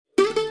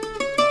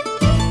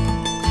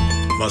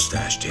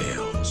Mustache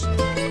Tales.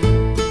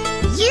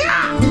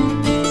 Yeah!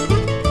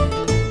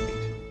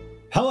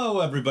 Hello,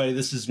 everybody.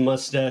 This is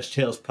Mustache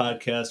Tales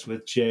Podcast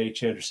with Jay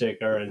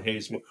Chandrasekhar and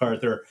Hayes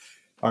MacArthur.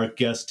 Our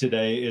guest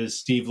today is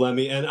Steve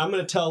Lemme, and I'm going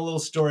to tell a little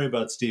story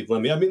about Steve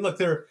Lemme. I mean, look,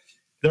 there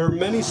are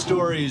many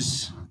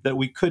stories that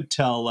we could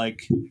tell,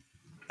 like,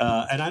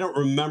 and I don't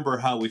remember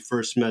how we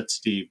first met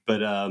Steve,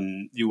 but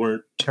you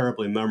weren't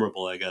terribly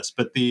memorable, I guess.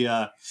 But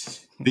the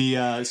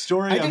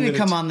story I didn't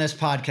come on this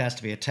podcast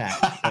to be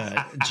attacked,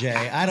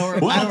 Jay. I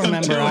don't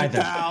remember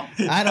either.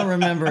 I don't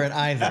remember it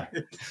either.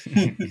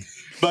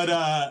 But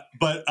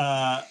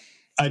I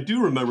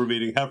do remember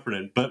meeting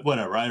Heffernan. But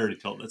whatever, I already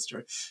told that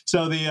story.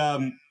 So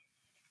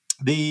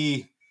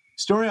the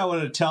story I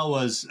wanted to tell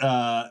was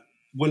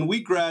when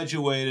we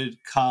graduated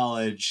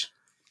college.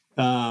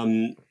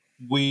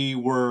 We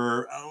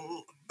were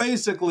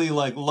basically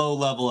like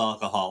low-level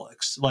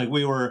alcoholics. Like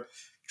we were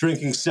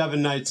drinking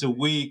 7 nights a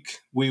week.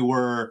 You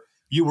were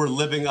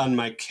living on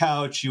my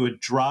couch. You had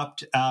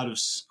dropped out of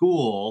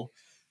school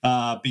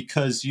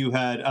because you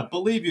had, I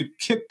believe you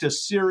kicked a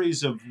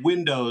series of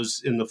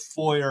windows in the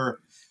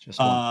foyer.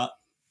 A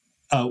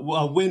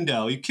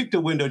window. You kicked a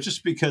window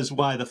just because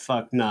why the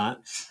fuck not,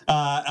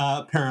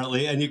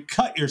 apparently. And you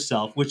cut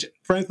yourself, which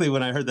frankly,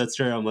 when I heard that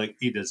story, I'm like,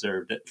 he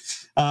deserved it.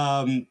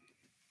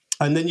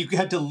 And then you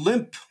had to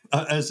limp,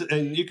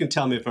 and you can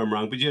tell me if I'm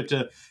wrong, but you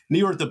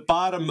were at the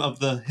bottom of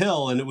the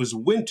hill and it was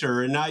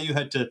winter, and now you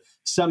had to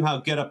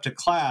somehow get up to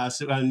class,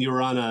 and you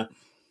were on a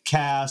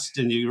cast,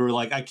 and you were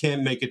like, I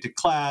can't make it to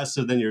class.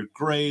 So then your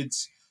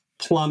grades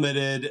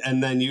plummeted,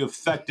 and then you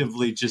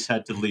effectively just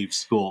had to leave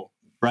school,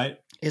 right?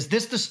 Is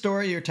this the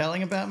story you're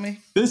telling about me?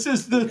 This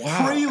is the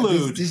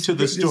prelude to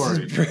the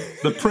story.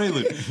 The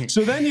prelude.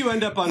 So then you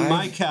end up on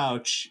my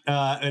couch,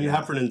 and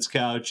Heffernan's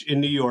couch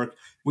in New York.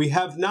 We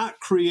have not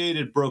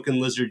created Broken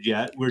Lizard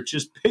yet. We're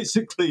just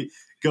basically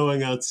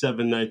going out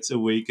 7 nights a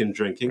week and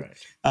drinking.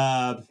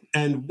 Right.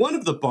 And one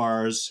of the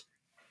bars,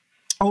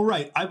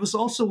 I was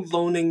also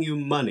loaning you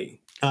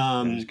money.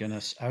 I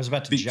was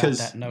about to jot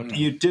that note down.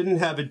 You didn't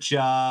have a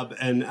job,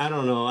 and I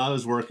don't know, I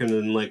was working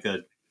in like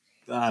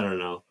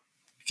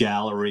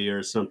gallery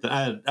or something.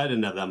 I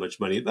didn't have that much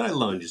money, but I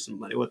loaned you some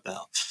money. What the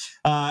hell?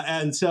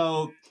 And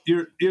so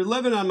you're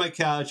living on my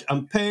couch.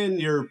 I'm paying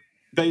your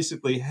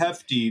basically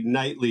hefty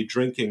nightly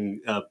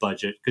drinking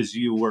budget because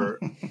you were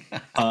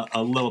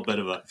a little bit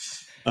of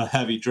a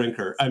heavy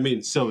drinker. I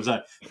mean, so was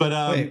I. But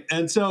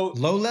and so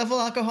low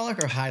level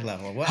alcoholic or high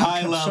level? Well,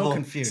 high level, so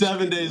confused.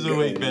 7 days a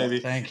week,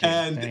 baby. Thank you.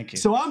 And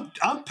so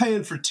I'm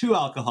paying for 2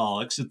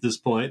 alcoholics at this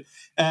point,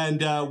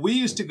 and we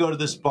used to go to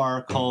this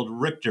bar called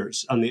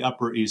Richter's on the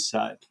Upper East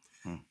Side.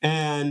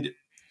 And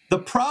the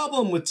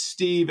problem with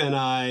Steve and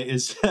I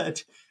is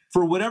that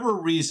for whatever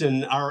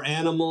reason, our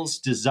animals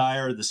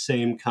desire the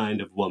same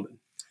kind of woman.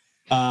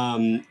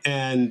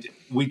 And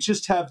we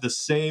just have the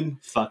same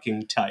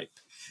fucking type.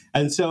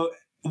 And so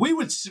we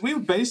would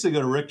basically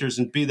go to Richter's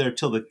and be there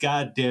till the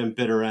goddamn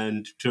bitter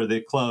end, till they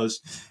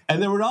closed.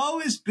 And there would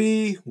always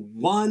be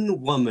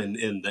one woman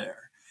in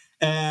there.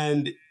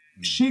 And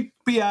she'd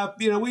be out,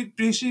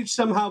 she'd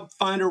somehow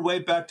find her way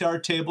back to our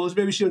tables.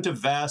 Maybe she went to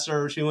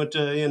Vassar or she went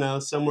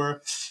to,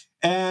 somewhere.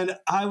 And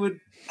I would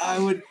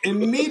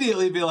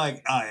immediately be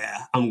like, oh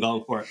yeah, I'm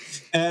going for it.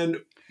 And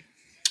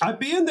I'd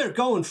be in there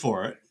going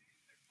for it.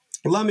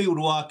 Lemmy would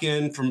walk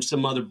in from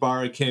some other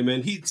bar he came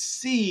in. He'd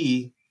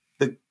see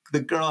the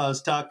girl I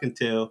was talking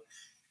to,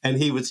 and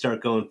he would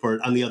start going for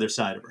it on the other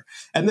side of her.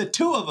 And the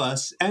two of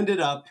us ended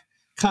up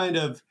kind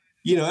of,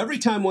 every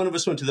time one of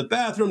us went to the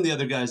bathroom, the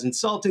other guy's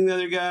insulting the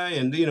other guy.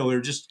 And, we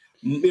were just,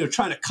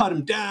 trying to cut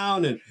him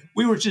down, and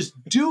we were just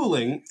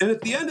dueling. And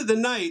at the end of the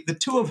night, the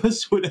two of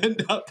us would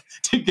end up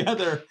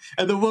together,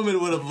 and the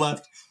woman would have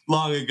left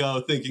long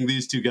ago thinking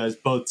these two guys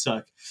both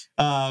suck.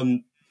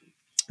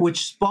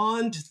 Which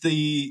spawned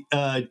the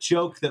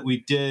joke that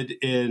we did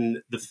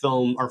in the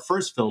film, our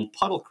first film,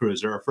 Puddle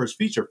Cruiser, our first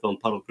feature film,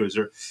 Puddle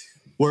Cruiser,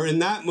 where in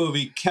that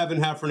movie,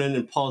 Kevin Heffernan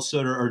and Paul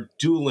Soter are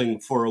dueling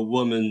for a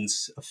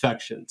woman's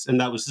affections.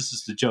 And this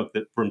is the joke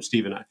from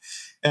Steve and I.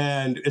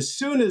 And as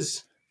soon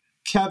as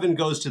Kevin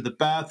goes to the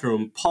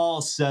bathroom,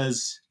 Paul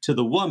says to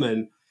the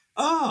woman,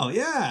 oh,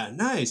 yeah,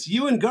 nice.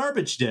 You and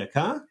Garbage Dick,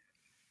 huh?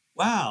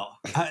 Wow.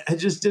 I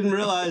just didn't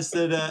realize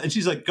that. And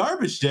she's like,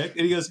 Garbage Dick?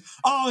 And he goes,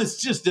 oh,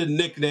 it's just a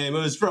nickname. It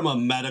was from a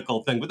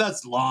medical thing, but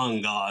that's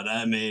long gone.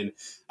 I mean,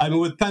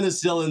 with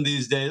penicillin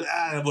these days,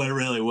 I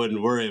really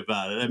wouldn't worry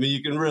about it. I mean,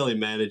 you can really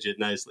manage it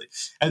nicely.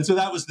 And so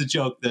that was the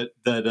joke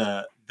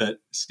that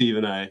Steve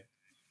and I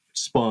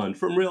spawned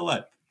from real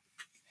life.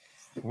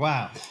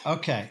 Wow.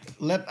 Okay.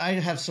 I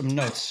have some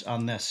notes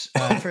on this.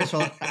 First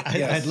of all,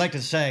 I'd like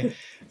to say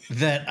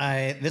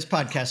that this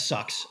podcast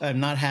sucks.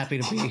 I'm not happy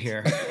to be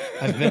here.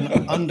 I've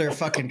been under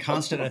fucking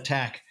constant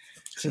attack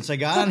since I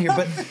got on here.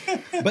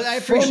 But I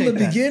appreciate from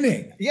the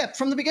beginning. Yeah,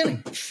 from the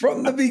beginning.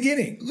 From the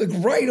beginning, like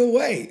right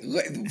away.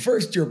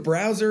 First your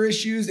browser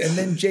issues, and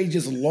then Jay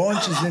just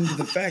launches into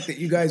the fact that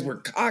you guys were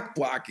cock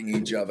blocking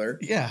each other.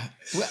 Yeah,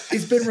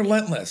 it's been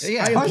relentless.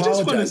 Yeah. I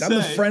apologize. I'm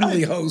the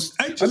friendly host.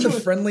 I'm the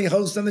friendly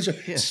host on the show.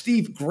 Yeah.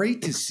 Steve,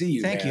 great to see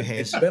you. Thank man. you,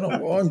 Hayes. It's been a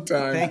long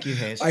time. Thank you,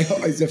 Hayes.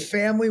 Is the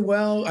family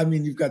well? I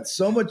mean, you've got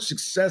so much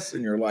success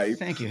in your life.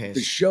 Thank you, Hayes.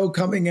 The show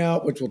coming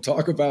out, which we'll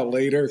talk about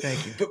later.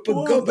 Thank you. But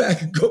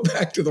go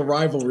back to the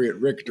rivalry at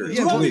Richter's.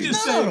 Yeah, let me please.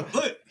 just say,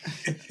 look,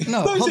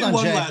 No, let me hold say on,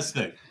 one Jay. last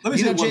thing. Let me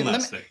say Jay, one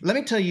last thing. Let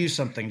me tell you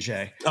something,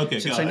 Jay. Okay,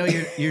 Since go I know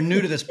ahead. you're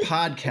new to this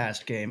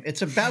podcast game,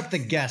 it's about the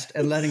guest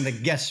and letting the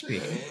guest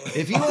speak.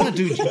 If you want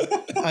to do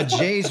a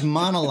Jay's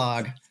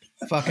monologue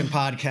fucking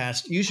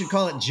podcast, you should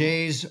call it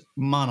Jay's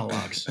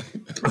Monologues.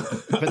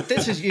 But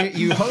this is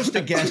you host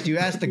a guest, you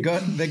ask the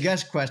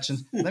guest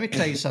questions. Let me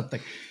tell you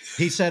something.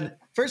 He said,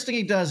 first thing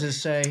he does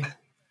is say,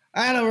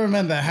 I don't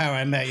remember how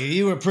I met you.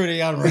 You were pretty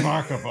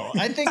unremarkable.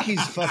 I think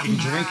he's fucking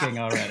drinking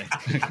already.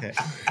 Okay.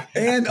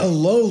 And a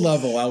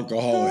low-level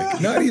alcoholic.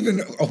 Not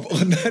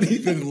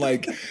even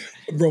like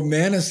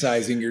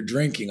romanticizing your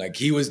drinking. Like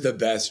he was the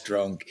best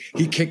drunk.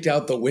 He kicked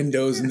out the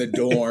windows in the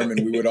dorm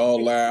and we would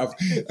all laugh.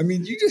 I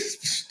mean, you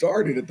just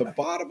started at the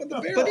bottom of the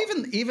barrel.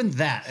 But even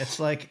that,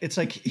 it's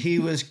like he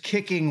was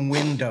kicking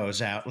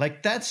windows out.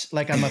 Like that's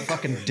like I'm a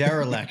fucking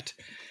derelict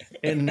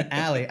in an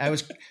alley. I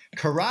was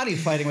karate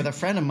fighting with a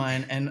friend of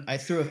mine, and I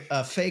threw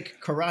a fake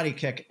karate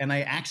kick, and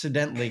I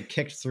accidentally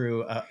kicked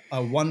through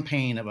a one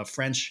pane of a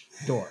French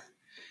door.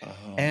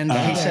 And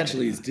he said,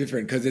 actually, it's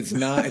different because it's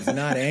not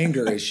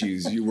anger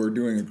issues. You were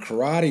doing a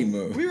karate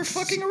move. We were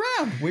fucking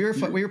around. We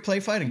were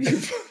play fighting.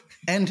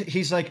 And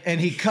he's like, and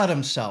he cut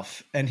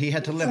himself, and he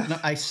had to limp. No,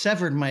 I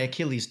severed my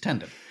Achilles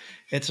tendon.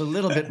 It's a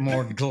little bit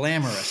more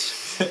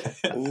glamorous.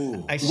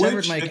 Ooh. I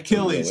severed my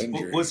Achilles.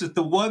 Was it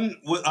the one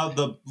of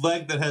the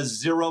leg that has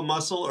zero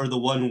muscle, or the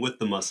one with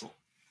the muscle?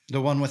 The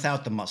one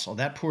without the muscle.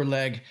 That poor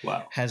leg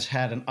has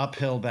had an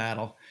uphill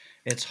battle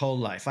its whole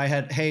life. I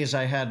had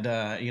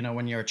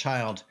when you're a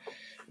child,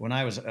 when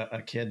I was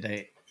a kid,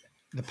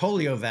 the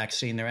polio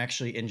vaccine, they're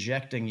actually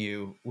injecting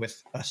you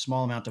with a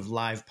small amount of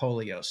live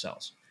polio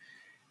cells.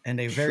 And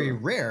a very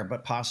rare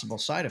but possible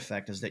side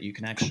effect is that you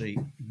can actually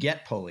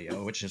get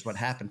polio, which is what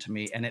happened to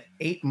me, and it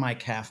ate my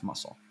calf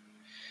muscle.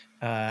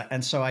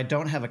 And so I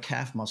don't have a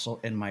calf muscle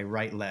in my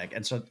right leg.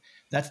 And so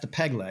that's the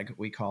peg leg,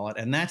 we call it.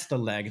 And that's the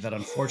leg that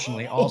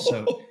unfortunately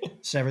also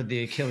severed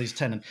the Achilles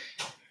tendon.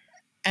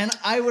 And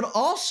I would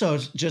also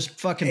just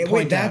fucking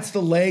point out. That's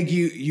the leg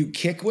you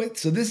kick with?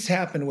 So this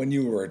happened when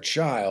you were a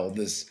child,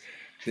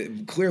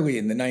 clearly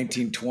in the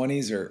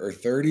 1920s or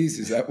 30s.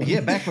 Is that when? Yeah,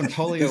 back when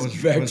polio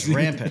was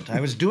rampant. I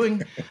was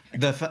doing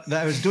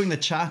the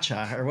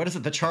cha-cha, or what is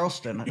it, the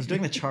Charleston. I was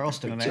doing the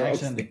Charleston, and I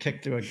accidentally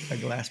kicked through a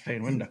glass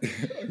pane window.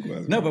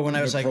 No, but when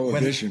I was like,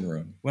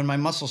 when my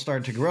muscle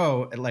started to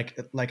grow, like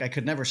I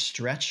could never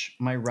stretch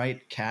my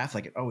right calf,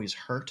 like it always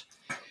hurt.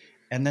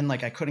 And then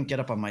like I couldn't get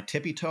up on my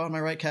tippy toe on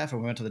my right calf,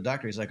 and we went to the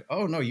doctor. He's like,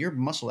 "Oh no, you're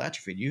muscle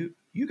atrophied.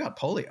 You got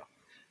polio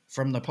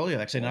from the polio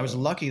vaccine." I was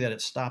lucky that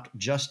it stopped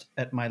just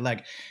at my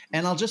leg.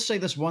 And I'll just say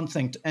this one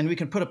thing, and we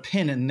can put a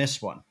pin in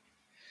this one.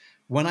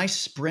 When I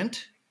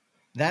sprint,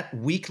 that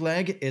weak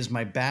leg is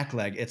my back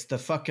leg. It's the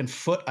fucking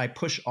foot I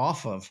push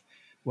off of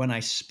when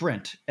I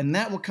sprint. And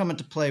that will come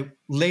into play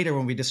later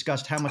when we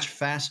discussed how much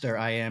faster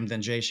I am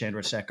than Jay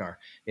Chandrasekhar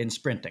in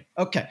sprinting.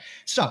 Okay,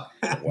 so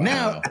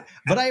now,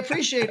 but I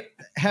appreciate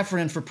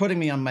Heffernan for putting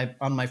me on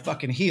my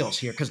fucking heels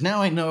here, because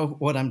now I know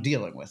what I'm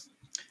dealing with.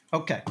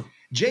 Okay.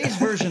 Jay's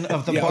version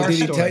of the bar did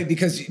he story. tell you?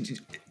 Because,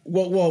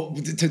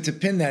 to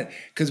pin that,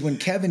 because when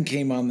Kevin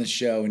came on the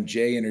show and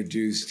Jay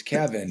introduced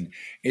Kevin,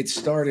 it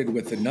started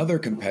with another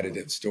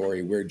competitive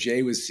story where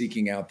Jay was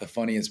seeking out the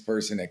funniest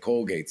person at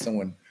Colgate,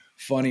 someone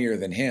funnier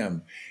than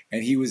him,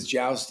 and he was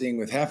jousting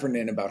with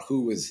Heffernan about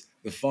who was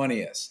the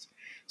funniest.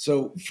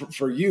 So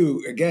for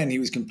you, again, he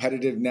was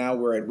competitive. Now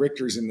we're at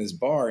Richter's in this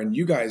bar, and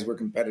you guys were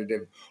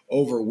competitive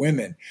over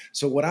women.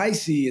 So what I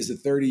see is a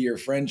 30-year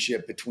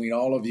friendship between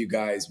all of you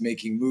guys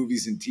making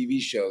movies and TV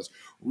shows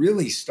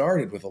really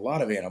started with a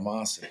lot of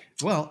animosity.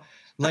 Well,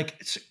 like,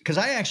 because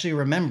I actually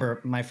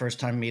remember my first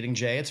time meeting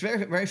Jay. It's a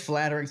very, very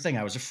flattering thing.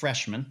 I was a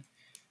freshman,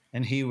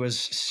 and he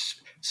was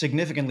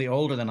significantly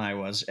older than I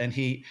was, and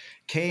he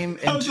came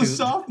into... I was a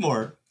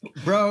sophomore.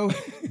 Bro,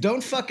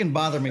 don't fucking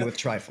bother me with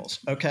trifles,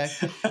 okay?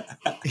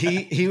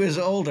 He was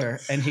older,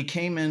 and he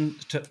came in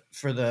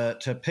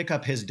to pick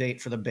up his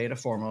date for the beta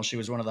formal. She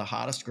was one of the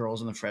hottest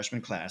girls in the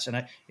freshman class,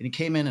 and he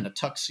came in a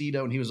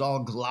tuxedo, and he was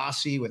all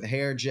glossy with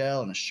hair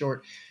gel and a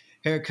short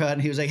haircut,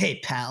 and he was like, "Hey,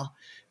 pal."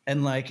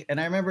 And I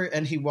remember,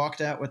 and he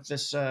walked out with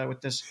this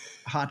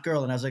hot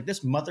girl, and I was like,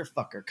 this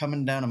motherfucker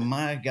coming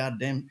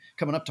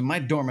up to my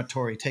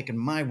dormitory, taking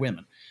my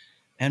women.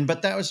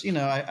 But that was,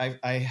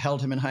 I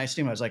held him in high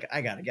esteem. I was like,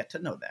 I got to get to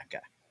know that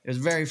guy. It was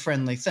a very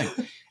friendly thing.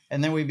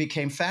 And then we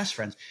became fast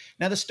friends.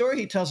 Now, the story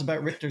he tells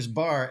about Richter's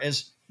bar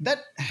is that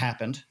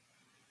happened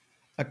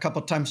a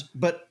couple of times,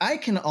 but I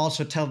can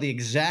also tell the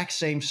exact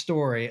same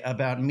story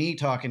about me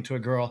talking to a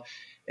girl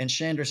and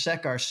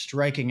Chandrasekhar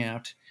striking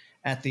out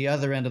at the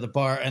other end of the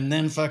bar, and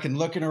then fucking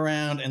looking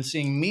around and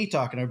seeing me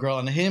talking to a girl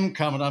and him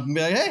coming up and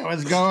be like, hey,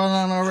 what's going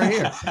on over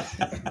here?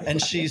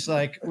 And she's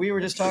like, we were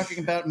just talking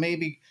about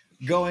maybe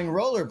going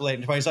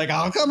rollerblading. He's like,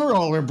 I'll come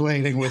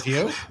rollerblading with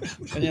you.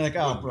 And you're like,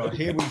 oh, bro,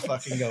 here we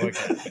fucking go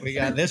again. We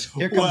got this.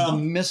 Here comes the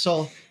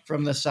missile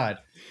from the side.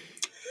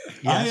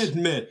 Yes. I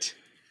admit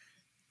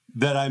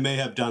that I may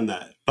have done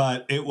that,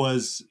 but it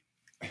was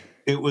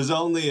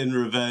only in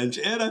revenge,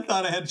 and I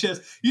thought I had a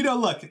chance.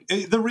 Look,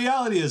 the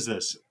reality is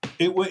this.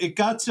 It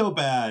got so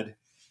bad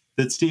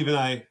that Steve and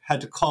I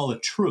had to call a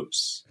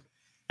truce,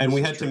 and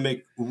we had to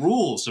make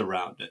rules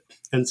around it,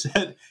 and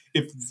said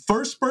if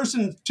first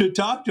person to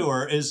talk to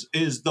her is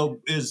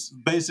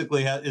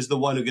the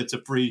one who gets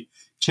a free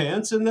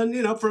chance, and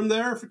then from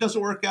there, if it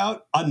doesn't work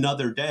out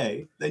another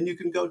day, then you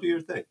can go do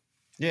your thing.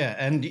 Yeah,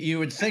 and you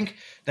would think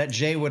that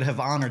Jay would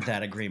have honored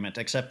that agreement,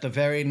 except the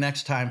very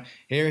next time,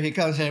 here he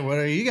comes, hey, what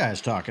are you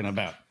guys talking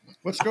about?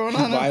 What's going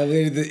on?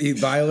 He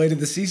violated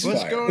the ceasefire.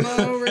 What's going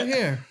on over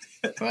here?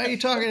 Why are you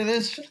talking to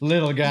this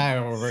little guy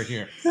over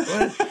here?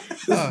 This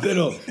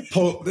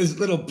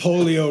little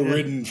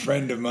polio-ridden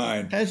friend of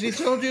mine. Has he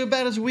told you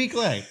about his weak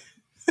leg?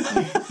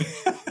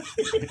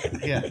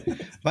 Yeah.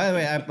 By the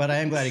way, I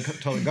am glad he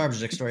told the garbage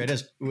dick story. It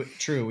is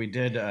true. We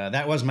did.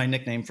 That was my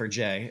nickname for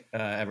Jay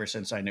ever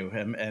since I knew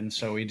him, and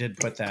so we did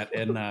put that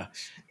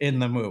in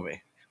the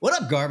movie. What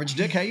up, garbage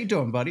dick? How you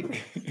doing,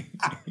 buddy?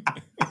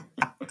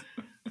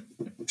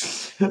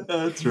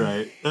 That's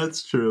right.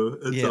 That's true.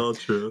 It's all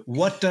true.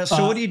 What?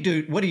 So what do you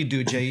do? What do you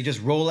do, Jay? You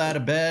just roll out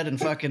of bed and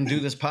fucking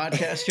do this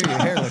podcast here? Your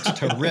hair looks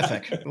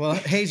terrific. Well,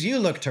 Hayes, you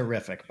look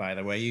terrific, by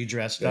the way. You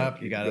dressed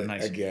up. You got a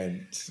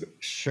nice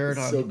shirt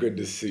on. So good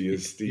to see you,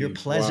 Steve. You're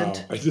pleasant.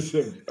 Wow. I just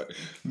have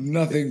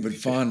nothing but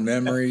fond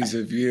memories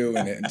of you,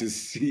 and to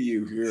see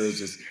you here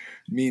just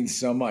means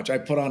so much. I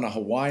put on a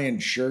Hawaiian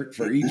shirt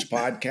for each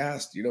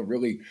podcast,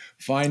 really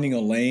finding a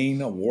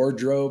lane, a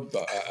wardrobe,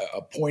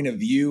 a point of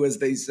view, as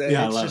they say.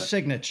 Yeah, it's a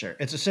signature.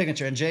 It's a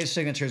signature. And Jay's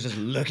signature is just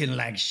looking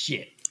like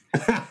shit.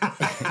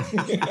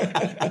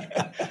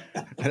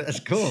 That's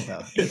cool,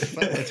 though.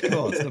 It's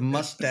cool. It's the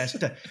mustache.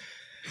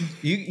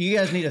 You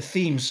guys need a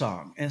theme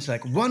song. And it's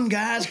like, one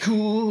guy's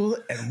cool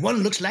and one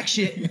looks like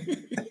shit.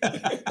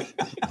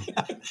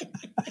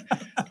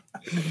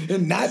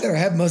 And neither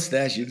have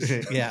mustaches.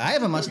 Yeah, I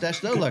have a mustache,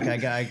 though. Look,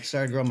 I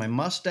started growing my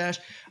mustache.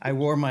 I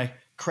wore my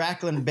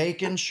Cracklin'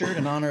 Bacon shirt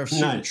in honor of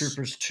Super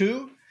Troopers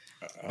 2,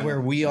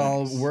 where we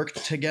all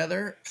worked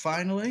together,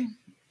 finally.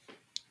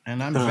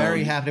 And I'm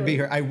very happy to be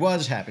here. I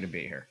was happy to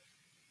be here.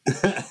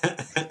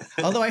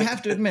 Although I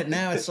have to admit,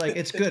 now it's like,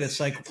 it's good. It's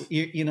like,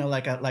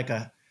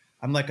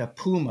 I'm like a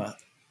puma.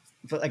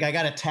 But like I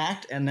got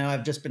attacked, and now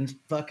I've just been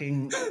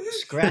fucking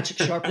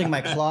sharpening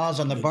my claws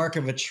on the bark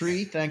of a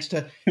tree, thanks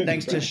to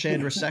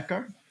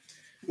Chandrasekhar.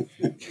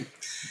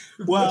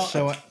 Well,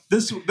 so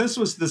this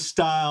was the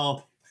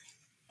style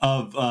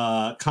of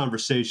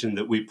conversation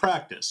that we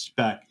practiced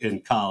back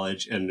in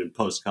college and in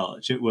post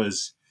college. It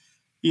was,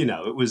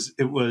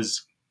 it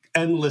was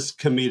endless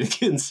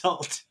comedic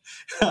insult,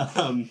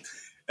 and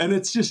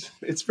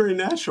it's very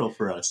natural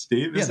for us,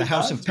 Steve. Yeah, the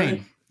House of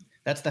Pain.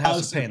 That's the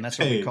House of Pain. That's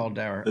what we called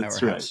our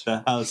That's our right, house.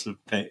 The House of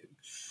Pain.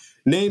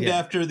 Named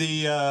after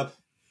the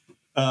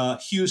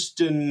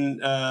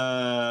Houston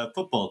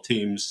football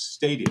team's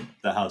stadium,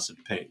 the House of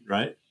Pain,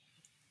 right?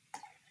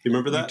 You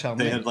remember that?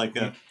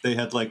 They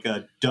had like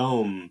a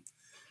dome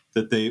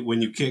that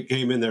when you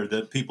came in there,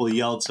 the people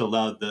yelled so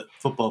loud that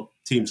football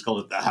teams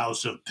called it the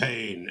House of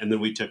Pain, and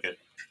then we took it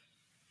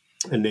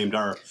and named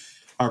our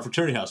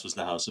fraternity house was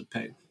the House of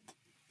Pain.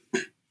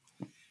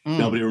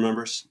 Nobody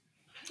remembers?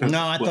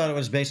 No, I thought it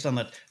was based on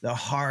the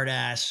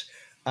hard-ass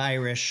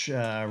Irish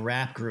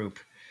rap group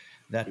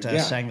that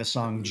sang the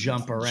song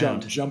Jump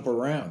Around. Jump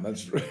Around.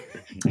 That's right.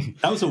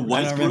 That was a white group.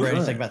 I don't remember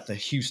anything about the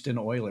Houston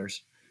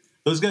Oilers.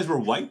 Those guys were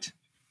white?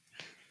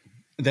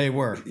 They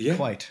were.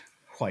 White.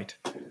 House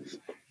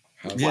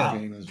of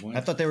Pain was white.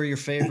 I thought they were your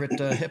favorite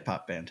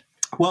hip-hop band.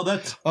 Well,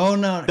 that's... Oh,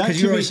 no, because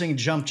you were always singing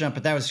Jump, Jump,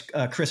 but that was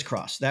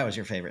Crisscross. That was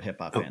your favorite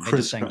hip-hop band. They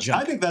just sang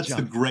Jump. I think that's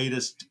the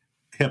greatest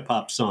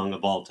hip-hop song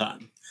of all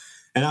time.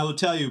 And I will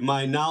tell you,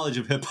 my knowledge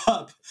of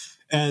hip-hop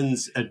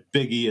ends at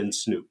Biggie and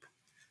Snoop.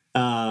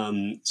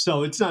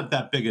 So it's not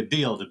that big a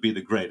deal to be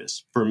the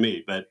greatest for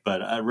me, but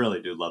I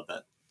really do love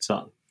that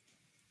song.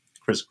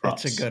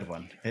 Crisscross. It's a good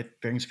one. It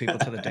brings people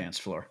to the dance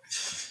floor.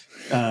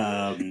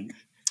 Great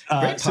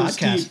podcast.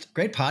 Steve,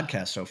 great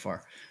podcast so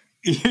far.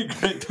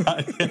 Great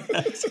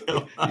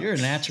podcast. You're a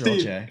natural,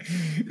 Steve, Jay.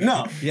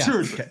 No,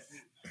 seriously. Okay.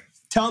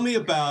 Tell me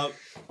about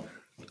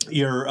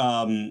your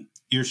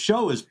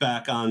show is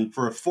back on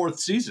for a fourth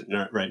season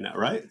right now,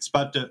 right? It's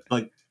about to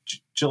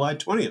July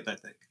 20th, I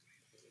think.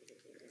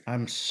 I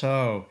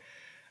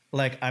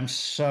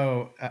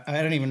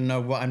don't even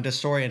know what, I'm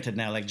disoriented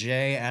now. Like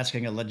Jay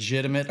asking a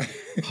legitimate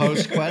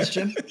host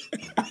question.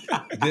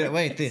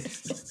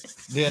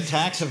 The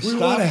attacks have stopped.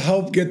 We want to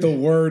help get the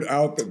word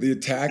out that the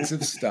attacks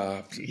have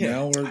stopped.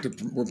 Now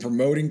we're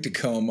promoting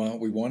Tacoma.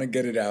 We want to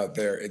get it out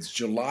there. It's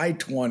July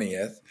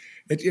 20th.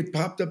 It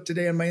popped up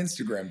today on my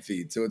Instagram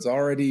feed, so it's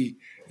already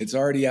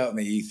out in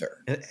the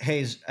ether.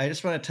 Hayes, I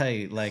just want to tell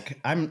you, like,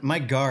 my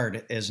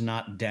guard is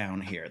not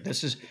down here.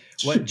 This is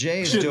what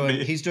Jay is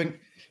doing. He's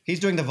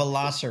doing the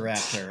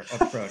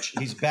Velociraptor approach.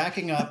 He's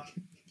backing up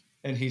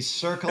and he's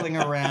circling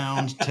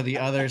around to the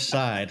other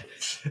side.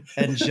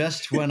 And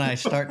just when I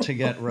start to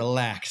get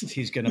relaxed,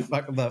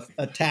 the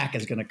attack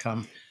is gonna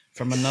come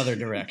from another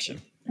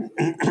direction.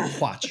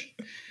 Watch.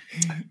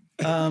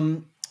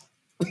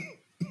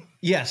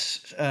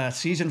 Yes,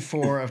 season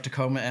 4 of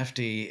Tacoma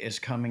FD is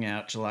coming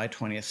out July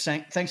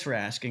 20th. Thanks for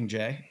asking,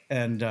 Jay.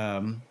 And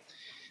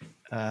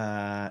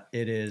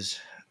it is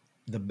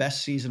the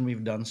best season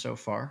we've done so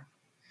far.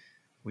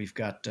 We've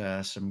got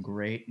some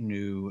great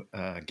new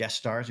guest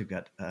stars. We've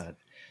got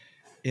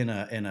in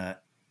a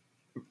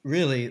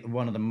really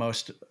one of the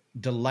most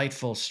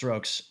delightful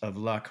strokes of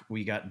luck,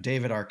 we got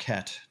David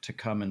Arquette to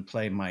come and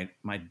play my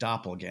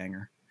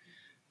doppelganger.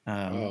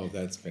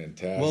 That's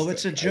fantastic. Well,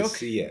 it's a joke. I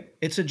see it.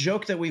 It's a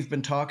joke that we've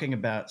been talking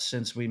about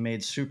since we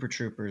made Super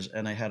Troopers,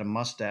 and I had a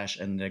mustache,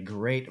 and the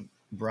great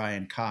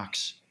Brian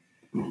Cox.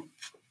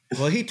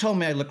 Well, he told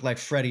me I looked like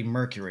Freddie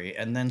Mercury,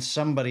 and then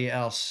somebody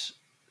else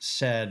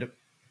said,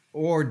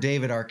 or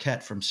David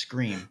Arquette from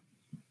Scream.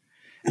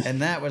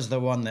 And that was the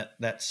one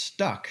that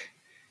stuck.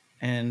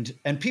 And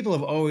people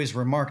have always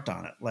remarked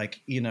on it. Like,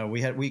 you know,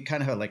 we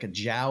kind of had like a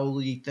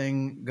jowly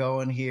thing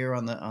going here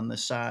on the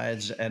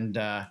sides, and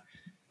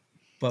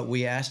but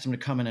we asked him to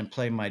come in and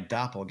play my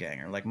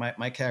doppelganger. Like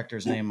my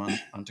character's name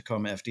on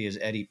Tacoma FD is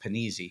Eddie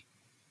Panizzi,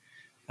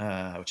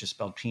 which is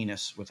spelled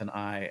penis with an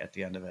I at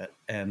the end of it.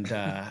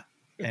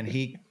 And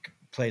he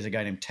plays a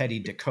guy named Teddy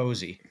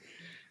DeCozy.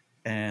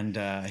 And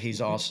he's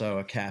also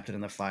a captain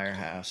in the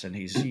firehouse, and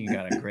he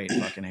got a great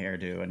fucking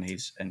hairdo, and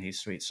he's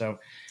sweet. So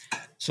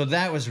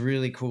that was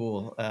really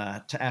cool.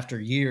 After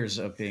years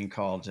of being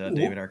called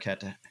David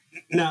Arquette.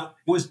 Now,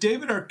 was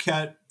David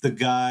Arquette the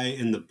guy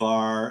in the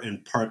bar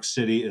in Park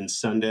City in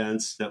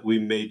Sundance that we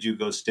made you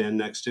go stand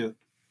next to?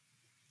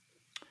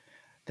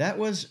 That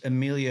was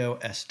Emilio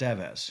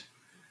Estevez.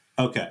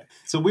 Okay,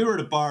 so we were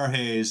at a bar,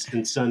 Hayes,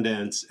 in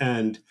Sundance,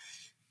 and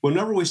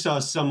whenever we saw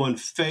someone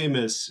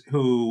famous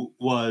who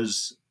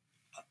was,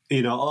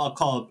 you know, I'll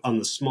call it on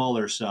the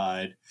smaller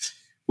side,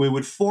 we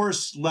would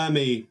force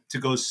Lemme to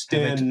go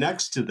stand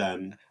next to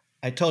them.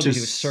 I told you he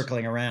was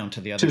circling around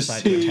to the other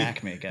side to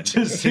attack me again.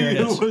 To see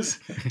who was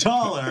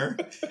taller.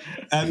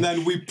 And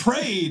then we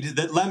prayed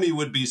that Lemme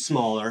would be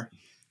smaller.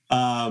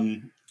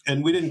 And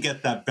we didn't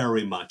get that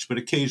very much, but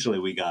occasionally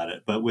we got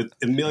it. But with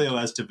Emilio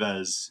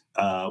Estevez,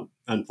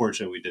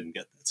 unfortunately, we didn't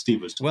get that.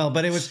 Steve was taller. Well,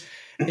 but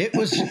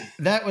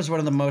that was one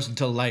of the most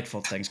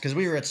delightful things, because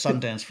we were at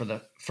Sundance for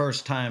the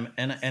first time,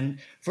 and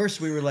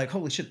first we were like,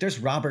 holy shit, there's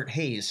Robert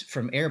Hayes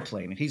from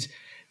Airplane, and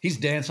he's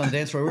Dance on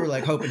Dance Floor. We were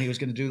like hoping he was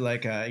going to do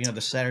like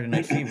the Saturday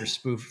Night Fever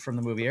spoof from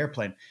the movie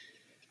Airplane.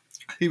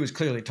 He was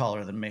clearly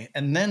taller than me,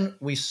 and then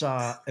we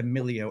saw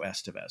Emilio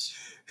Estevez,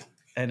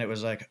 and it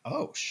was like,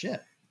 oh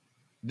shit,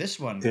 this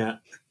one. Yeah.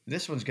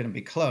 This one's going to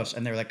be close.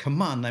 And they were like,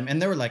 come on. And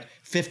there were like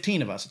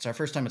 15 of us. It's our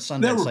first time at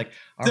Sundance.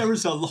 There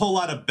was a whole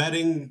lot of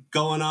betting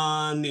going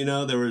on. You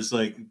know, there was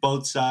like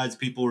both sides.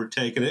 People were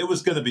taking it. It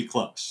was going to be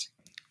close.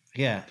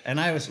 Yeah. And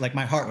I was like,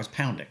 my heart was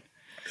pounding.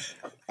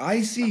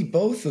 I see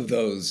both of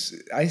those.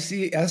 I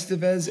see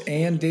Estevez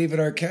and David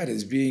Arquette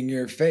as being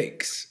your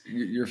fakes,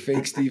 your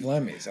fake Steve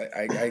Lemmes.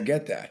 I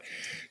get that.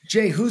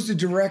 Jay, who's the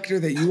director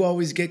that you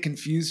always get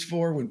confused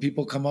for when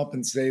people come up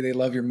and say they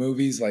love your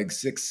movies, like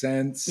Sixth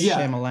Sense? Yeah.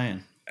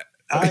 Shyamalan.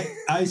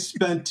 I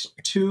spent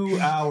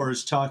 2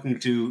 hours talking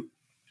to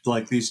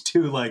like these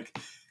two like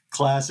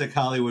classic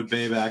Hollywood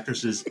babe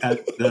actresses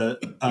at the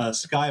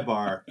Sky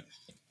Bar,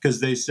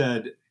 because they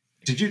said,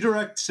 "Did you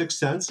direct Sixth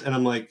Sense?" And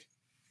I'm like,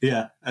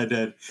 "Yeah, I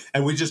did."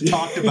 And we just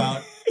talked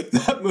about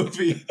that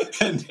movie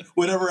and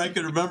whatever I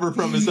could remember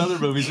from his other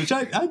movies, which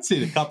I'd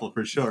seen a couple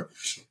for sure.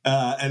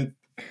 And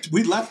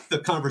we left the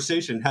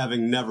conversation I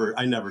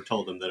never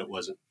told him that it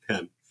wasn't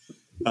him.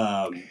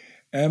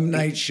 M.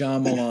 Night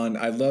Shyamalan,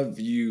 I love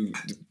you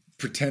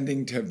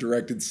pretending to have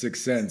directed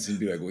Sixth Sense and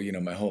be like, well,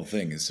 my whole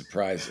thing is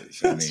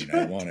surprises. I mean,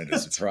 I wanted a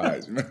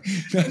surprise. I'm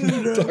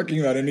not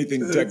talking about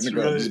anything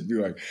technical. Right. Just be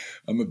like,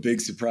 I'm a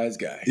big surprise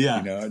guy.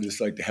 Yeah. I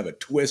just like to have a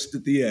twist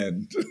at the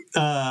end.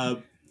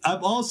 I've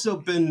also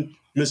been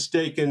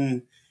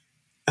mistaken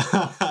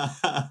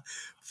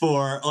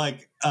for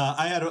like,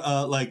 I had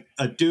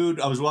a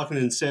dude, I was walking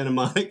in Santa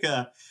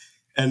Monica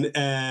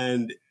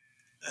and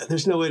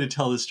there's no way to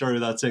tell this story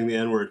without saying the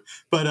N-word.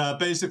 But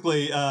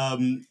basically, there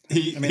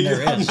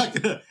is.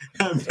 There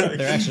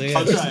actually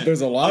is. There's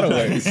a lot of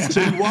ways.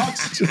 So he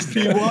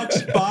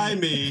walks by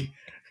me,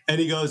 and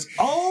he goes,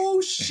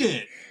 "Oh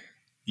shit,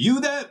 you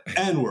that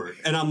N-word?"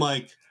 And I'm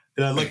like,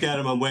 and I look at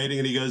him, I'm waiting,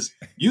 and he goes,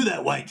 "You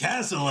that White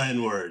Castle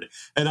N-word?"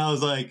 And I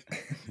was like,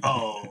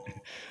 "Oh,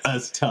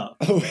 that's tough."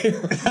 And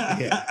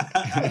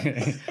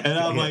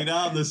I'm like, "No,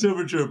 I'm the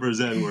Super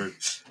Troopers N-word."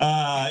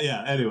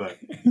 Anyway.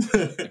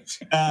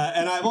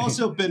 And I've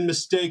also been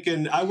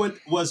mistaken. I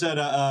was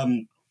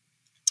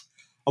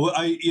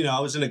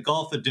in a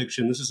golf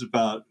addiction. This is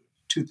about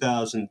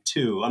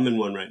 2002. I'm in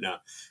one right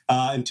now.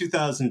 In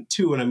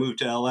 2002, when I moved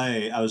to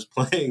LA, I was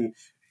playing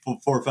for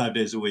 4 or 5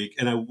 days a week.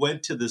 And I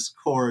went to this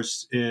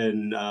course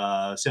in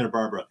Santa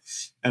Barbara,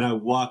 and I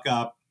walk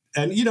up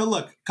and,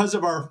 look, because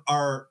of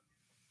our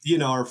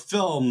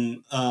films,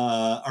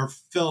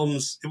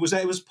 it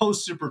was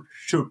post Super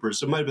Troopers,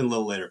 so it might've been a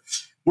little later.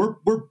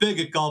 We're big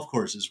at golf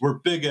courses. We're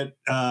big at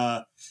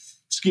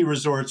ski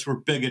resorts. We're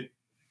big at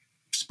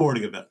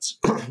sporting events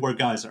where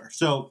guys are.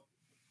 So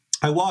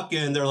I walk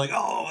in, they're like,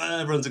 oh,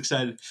 everyone's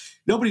excited.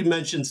 Nobody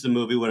mentions the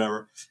movie,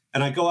 whatever.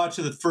 And I go out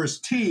to the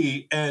first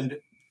tee, and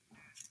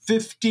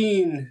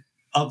 15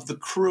 of the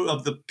crew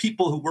of the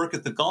people who work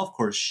at the golf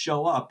course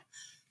show up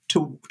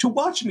to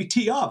watch me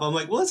tee off. I'm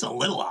like, well, that's a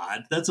little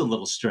odd. That's a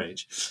little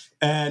strange.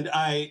 And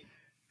I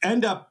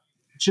end up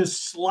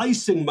just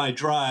slicing my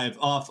drive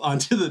off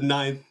onto the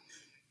 9th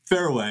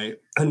fairway.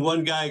 And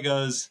one guy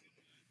goes,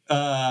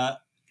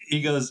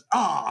 he goes,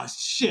 oh,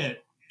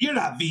 shit, you're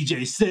not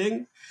Vijay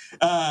Singh.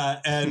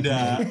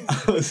 I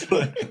was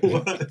like,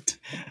 what?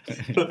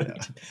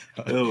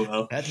 Oh,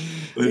 well.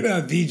 You're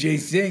not Vijay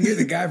Singh. You're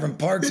the guy from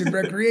Parks and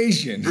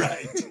Recreation.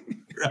 Right.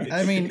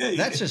 I mean,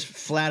 that's just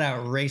flat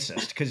out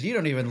racist, because you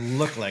don't even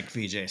look like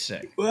Vijay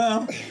Singh.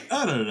 Well,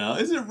 I don't know.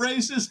 Is it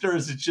racist, or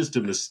is it just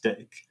a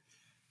mistake?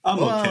 I'm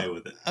okay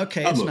with it.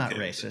 Okay, it's not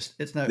racist.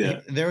 It's not. Yeah.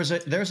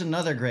 There's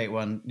another great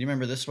one. You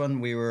remember this one?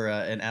 We were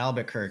in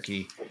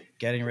Albuquerque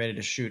getting ready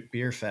to shoot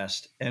Beer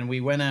Fest, and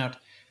we went out.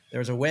 There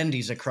was a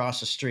Wendy's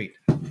across the street,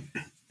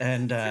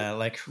 and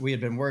we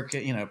had been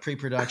working,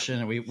 pre-production,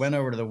 and we went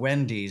over to the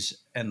Wendy's,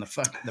 and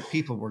the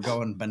people were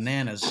going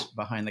bananas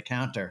behind the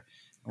counter,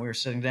 and we were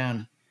sitting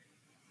down,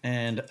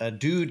 and a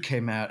dude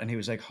came out, and he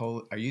was like,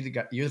 "Are you the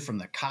guy? You're from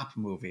the Cop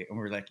movie?" And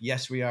we were like,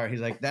 "Yes, we are."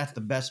 He's like, "That's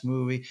the best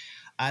movie.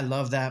 I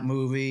love that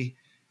movie."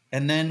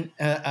 And then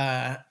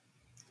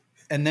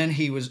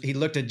he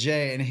looked at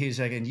Jay, and he's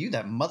like, "And you,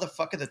 that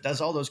motherfucker that does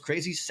all those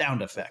crazy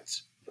sound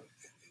effects?"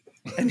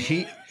 And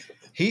he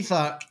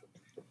thought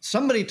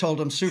somebody told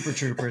him Super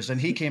Troopers,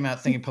 and he came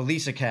out thinking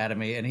Police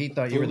Academy, and he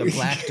thought you were the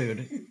black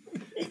dude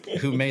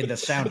who made the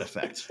sound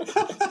effects.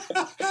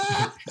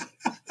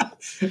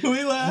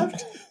 We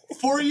laughed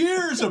for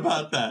years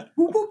about that.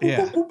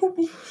 Yeah.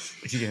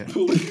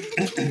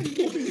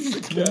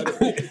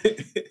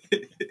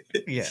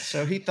 Yeah,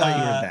 so he thought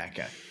you were that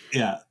guy.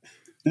 Yeah.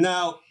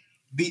 Now,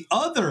 the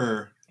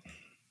other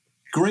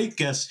great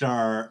guest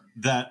star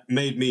that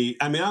made me,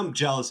 I'm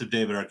jealous of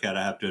David Arquette,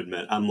 I have to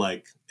admit. I'm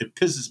like, it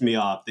pisses me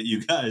off that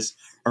you guys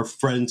are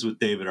friends with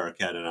David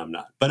Arquette and I'm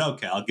not. But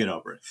okay, I'll get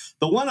over it.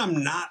 The one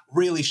I'm not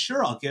really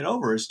sure I'll get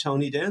over is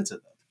Tony Danza,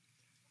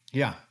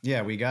 though.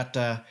 Yeah, we got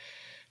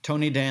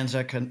Tony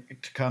Danza to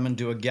come and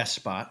do a guest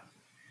spot.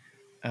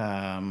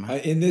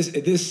 In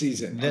this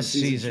season. This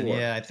season,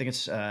 yeah. I think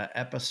it's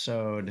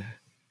episode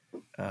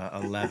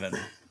 11.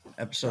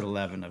 Episode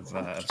 11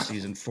 of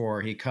season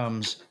 4. He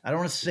comes. I don't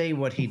want to say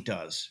what he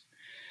does,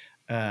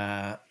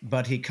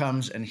 but he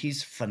comes and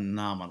he's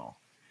phenomenal.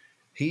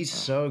 He's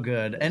so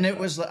good. And I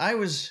was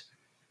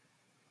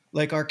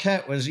like,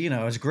 Arquette was, it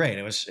was great.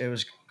 It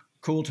was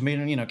cool to meet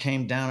him,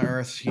 came down to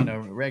earth,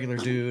 regular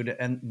dude.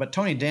 But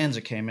Tony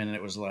Danza came in and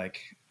it was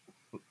like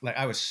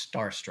I was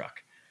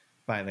starstruck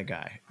by the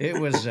guy. It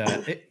was,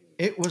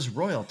 it was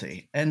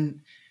royalty.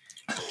 And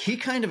he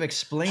kind of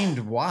explained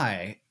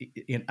why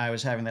I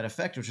was having that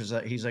effect, which was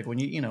that he's like, when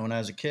I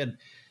was a kid,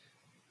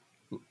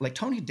 like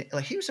Tony,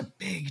 like he was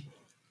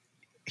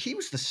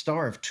the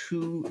star of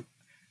 2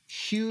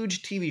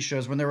 huge TV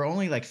shows when there were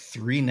only like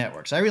 3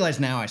 networks. I realize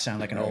now I sound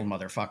like an old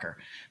motherfucker,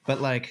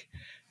 but like,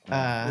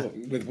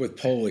 with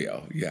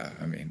polio. Yeah.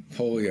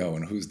 Polio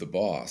and Who's the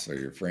Boss are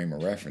your frame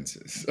of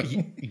references. So.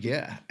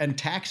 Yeah. And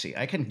Taxi.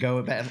 I can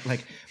go back.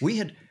 Like we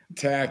had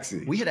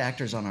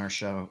actors on our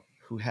show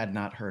who had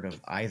not heard of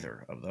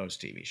either of those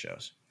TV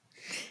shows,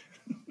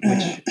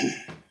 which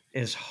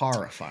is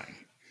horrifying.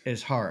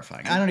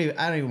 I don't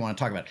even want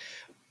to talk about it.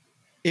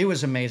 It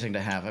was amazing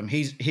to have him.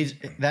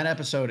 That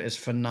episode is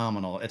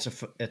phenomenal.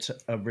 It's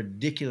a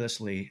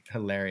ridiculously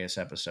hilarious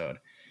episode,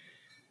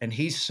 and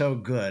he's so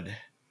good.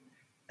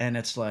 And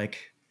it's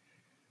like,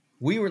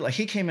 we were like,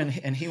 he came in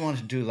and he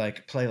wanted to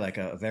play like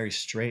a very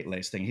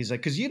straight-laced thing. He's like,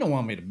 because you don't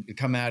want me to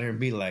come out here and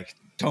be like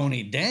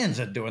Tony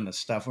Danza doing this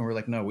stuff. And we're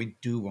like, no, we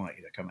do want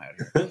you to come out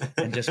here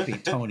and just be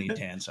Tony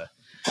Danza.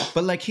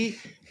 But like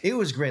it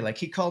was great. Like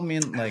he called me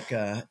in, like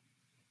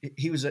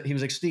he was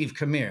like, Steve,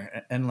 come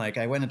here. And like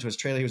I went into his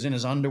trailer. He was in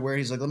his underwear.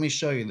 He's like, let me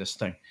show you this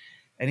thing.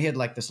 And he had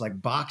like this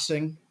like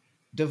boxing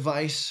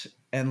device,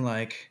 and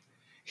like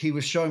he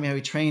was showing me how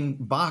he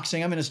trained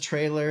boxing. I'm in his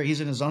trailer.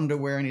 He's in his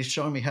underwear, and he's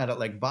showing me how to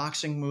like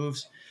boxing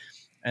moves.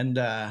 And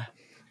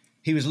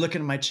he was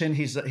looking at my chin.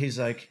 He's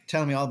like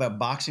telling me all about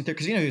boxing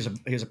because he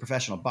was a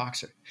professional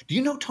boxer. Do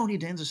you know Tony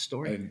Danza's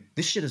story?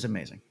 This shit is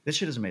amazing.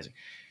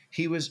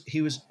 He was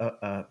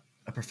a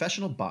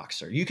professional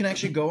boxer. You can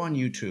actually go on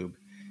YouTube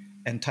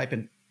and type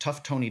in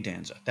Tough Tony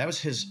Danza. That was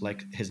his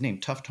name,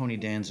 Tough Tony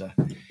Danza.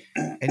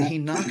 And he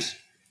knocks.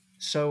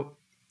 So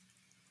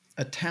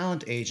a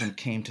talent agent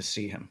came to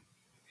see him,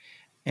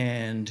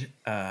 and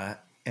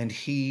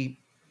he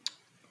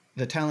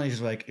the talent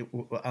agent was like,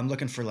 I'm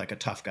looking for like a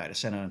tough guy to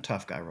send out on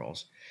tough guy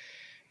roles.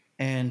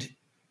 And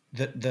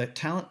the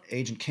talent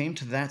agent came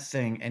to that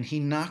thing and he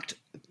knocked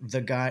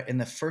the guy in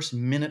the first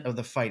minute of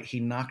the fight. He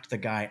knocked the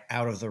guy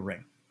out of the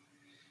ring.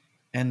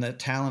 And the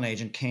talent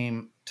agent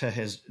came to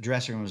his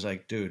dressing room and was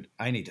like, dude,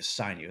 I need to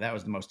sign you. That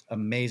was the most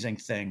amazing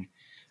thing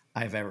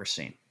I've ever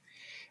seen.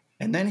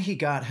 And then he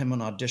got him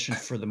an audition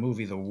for the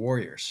movie The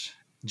Warriors.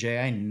 Jay,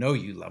 I know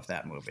you love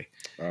that movie.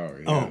 Oh,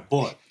 yeah. Oh,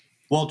 boy.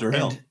 Walter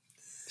Hill. And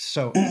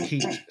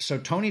so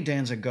Tony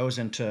Danza goes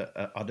into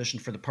audition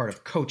for the part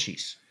of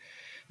Cochise.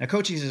 Now,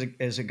 Cochise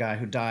is a guy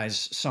who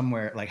dies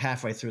somewhere like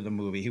halfway through the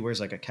movie. He wears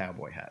like a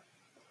cowboy hat.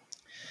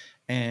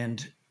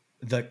 And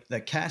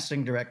the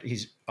casting director,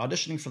 he's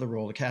auditioning for the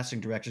role, the casting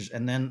directors,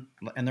 and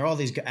there are all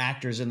these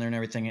actors in there and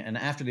everything. And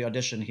after the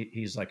audition,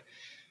 he's like,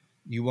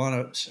 you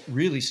want to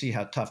really see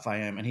how tough I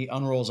am. And he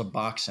unrolls a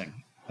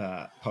boxing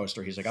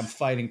poster. He's like, I'm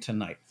fighting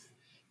tonight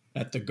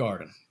at the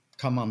Garden.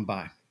 Come on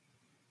by.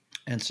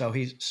 And so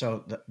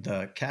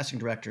the casting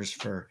directors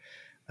for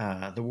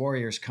the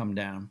Warriors come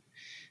down,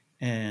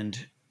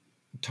 and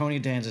Tony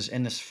Danza's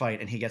in this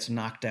fight, and he gets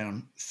knocked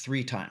down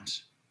 3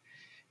 times.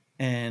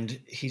 And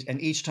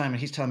each time, and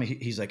he's telling me,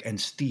 he's like, and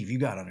Steve, you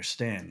got to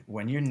understand,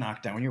 when you're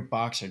knocked down, when you're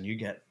boxing, you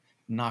get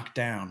knocked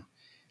down,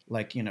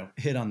 like,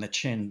 hit on the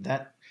chin,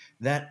 that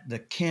the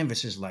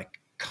canvas is like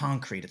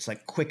concrete. It's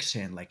like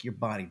quicksand, like your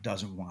body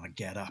doesn't want to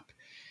get up.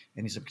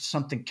 And he's like,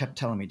 something kept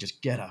telling me,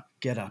 just get up,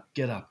 get up,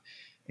 get up.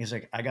 He's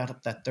like, I got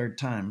up that 3rd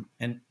time.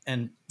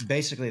 And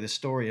basically the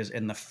story is,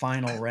 in the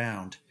final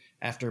round,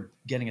 after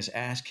getting his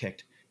ass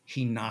kicked,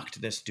 he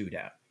knocked this dude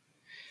out.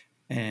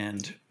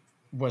 And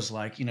was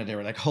like, they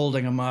were like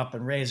holding him up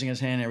and raising his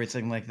hand and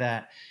everything like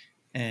that.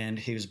 And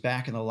he was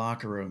back in the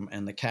locker room,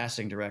 and the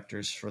casting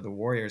directors for the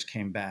Warriors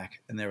came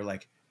back, and they were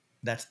like,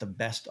 that's the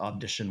best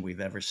audition we've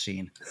ever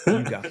seen.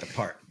 You got the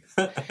part.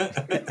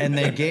 And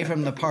they gave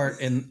him the part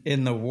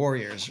in the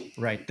Warriors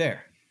right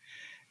there.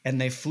 And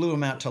they flew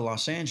him out to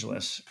Los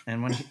Angeles.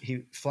 And when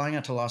he flying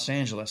out to Los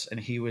Angeles, and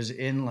he was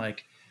in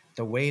like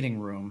the waiting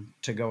room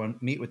to go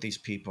and meet with these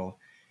people,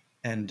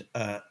 and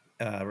a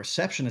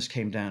receptionist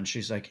came down.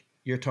 She's like,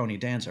 you're Tony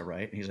Danza,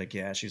 right? And he's like,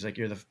 yeah. She's like,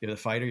 you're the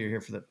fighter. You're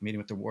here for the meeting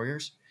with the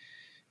Warriors.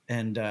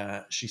 And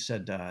she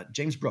said,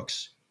 James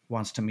Brooks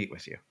wants to meet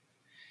with you.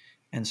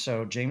 And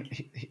so James,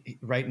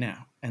 right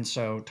now. And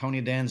so Tony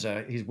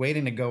Danza, he's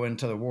waiting to go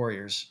into the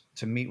Warriors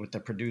to meet with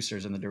the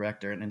producers and the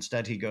director. And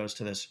instead he goes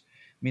to this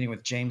meeting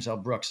with James L.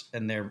 Brooks,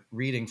 and they're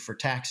reading for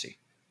Taxi.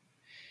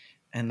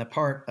 And the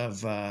part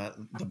of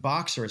the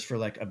boxer is for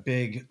like a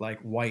big, like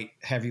white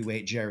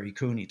heavyweight Jerry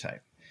Cooney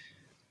type.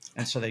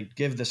 And so they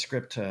give the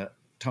script to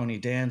Tony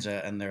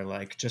Danza, and they're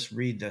like, just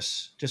read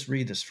this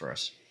for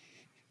us.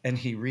 And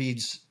he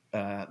reads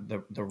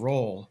the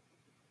role,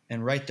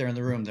 and right there in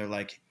the room, they're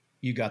like,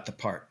 you got the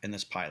part in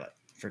this pilot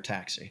for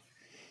Taxi.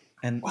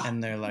 And wow.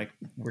 And they're like,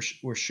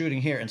 we're shooting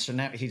here. And so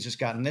now he's just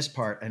gotten this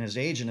part, and his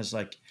agent is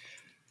like,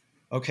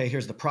 okay,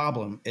 here's the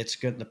problem. It's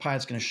good. The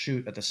pilot's going to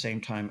shoot at the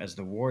same time as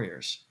the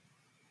Warriors.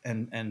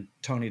 And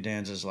Tony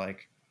Danza's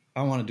like,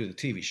 I want to do the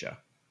TV show.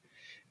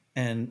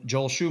 And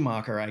Joel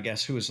Schumacher, I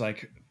guess, who was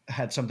like,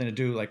 had something to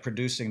do like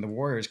producing the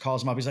Warriors,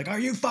 calls him up. He's like, are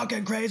you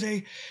fucking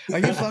crazy? Are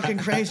you fucking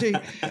crazy?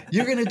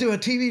 You're going to do a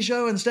TV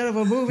show instead of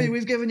a movie?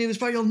 We've given you this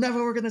part. You'll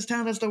never work in this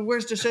town. That's the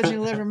worst decision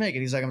you'll ever make.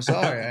 And he's like, I'm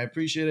sorry. I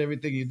appreciate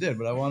everything you did,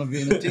 but I want to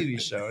be in a TV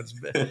show.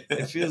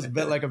 It feels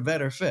like a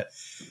better fit.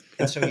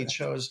 And so he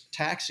chose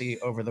Taxi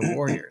over the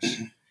Warriors.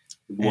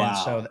 Wow. And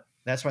so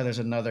that's why there's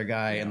another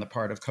guy in the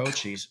part of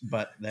Cochise,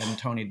 but then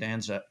Tony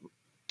Danza,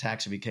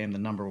 Taxi became the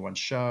 #1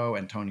 show,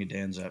 and Tony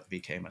Danza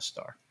became a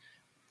star.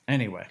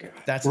 Anyway,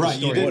 that's right.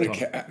 The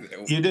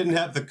story. You didn't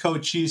have the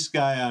Cochise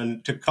guy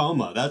on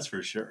Tacoma, that's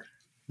for sure.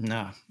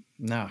 No,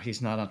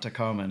 he's not on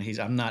Tacoma, and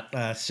I'm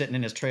not sitting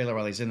in his trailer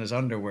while he's in his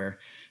underwear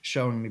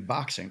showing me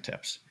boxing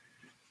tips.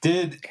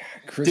 Did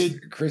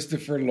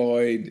Christopher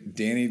Lloyd,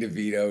 Danny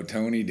DeVito,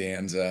 Tony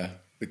Danza,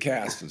 the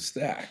cast was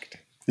stacked.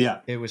 Yeah,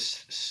 it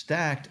was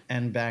stacked,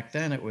 and back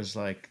then it was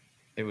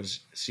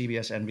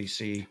CBS,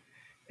 NBC,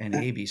 and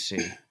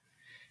ABC,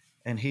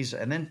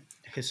 and then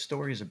his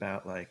stories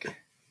about like,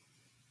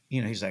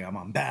 he's like, I'm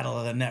on Battle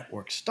of the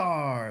Network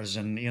Stars,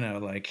 and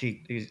like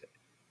he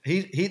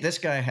this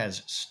guy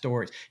has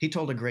stories. He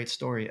told a great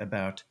story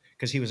about,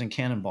 because he was in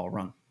Cannonball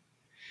Run,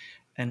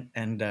 and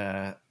Frank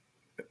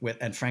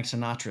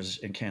Sinatra's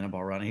in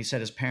Cannonball Run, and he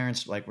said his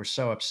parents like were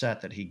so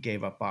upset that he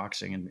gave up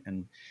boxing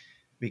and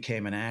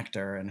became an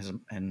actor,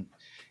 and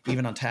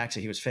even on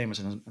Taxi he was famous,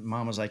 and his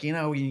mom was like,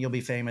 you'll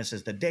be famous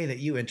is the day that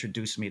you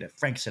introduce me to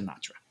Frank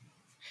Sinatra.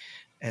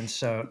 And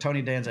so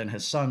Tony Danza and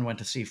his son went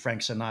to see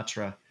Frank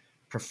Sinatra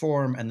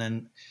perform, and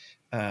then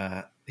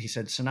he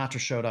said Sinatra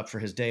showed up for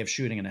his day of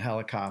shooting in a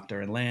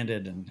helicopter and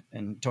landed,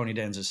 and Tony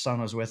Danza's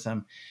son was with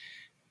him.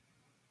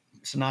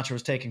 Sinatra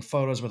was taking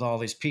photos with all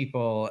these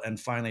people, and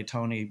finally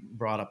Tony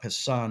brought up his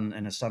son,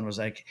 and his son was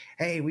like,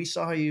 "Hey, we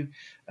saw you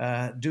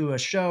do a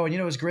show, and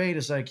it was great.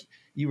 It's like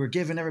you were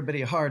giving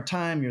everybody a hard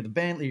time. You're the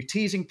band, you're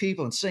teasing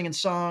people and singing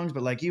songs,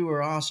 but like you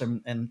were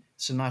awesome." And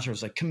Sinatra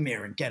was like, "Come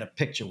here and get a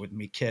picture with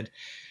me, kid."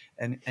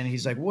 And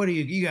he's like, "What do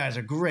you guys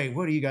are great.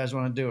 What do you guys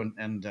want to do?"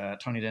 And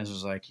Tony Danza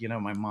was like,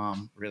 "My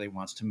mom really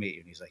wants to meet you."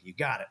 And he's like, "You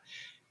got it."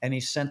 And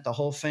he sent the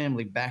whole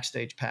family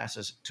backstage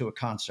passes to a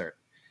concert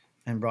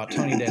and brought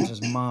Tony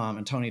Danza's mom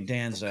and Tony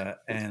Danza,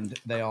 and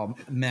they all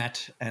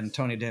met. And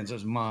Tony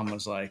Danza's mom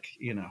was like,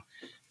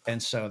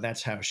 and so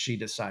that's how she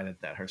decided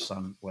that her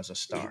son was a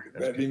star.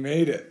 That he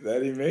made it.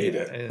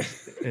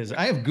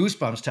 I have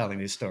goosebumps telling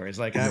these stories.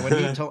 Like when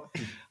he told,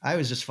 I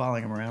was just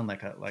following him around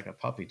like a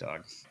puppy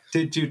dog.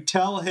 Did you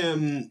tell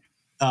him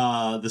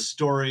the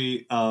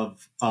story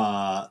of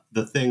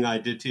the thing I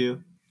did to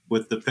you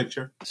with the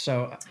picture?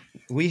 So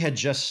we had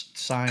just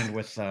signed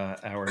with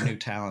our new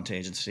talent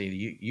agency,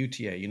 the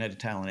UTA, United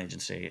Talent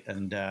Agency,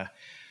 and I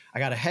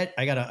got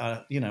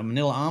a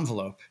manila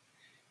envelope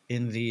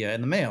in the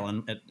mail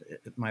and at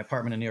my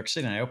apartment in New York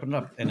City, and I opened it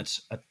up, and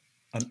it's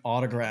an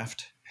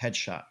autographed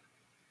headshot,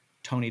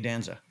 Tony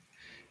Danza,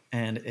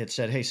 and it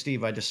said, "Hey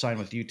Steve, I just signed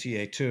with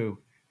UTA too.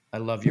 I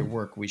love your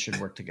work. We should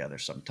work together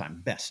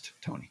sometime. Best,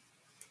 Tony."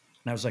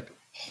 And I was like,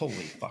 "Holy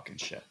fucking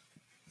shit,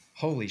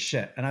 holy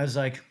shit!" And I was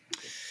like,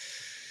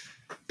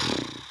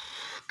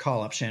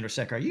 "Call up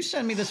Chandrasekhar. You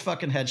send me this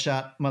fucking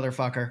headshot,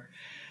 motherfucker."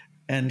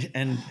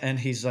 And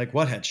he's like,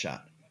 "What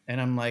headshot?"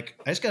 And I'm like,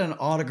 "I just got an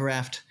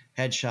autographed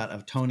headshot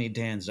of Tony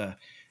Danza,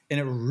 and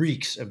it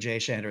reeks of Jay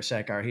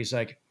Chandrasekhar." He's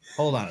like,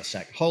 hold on a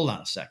second.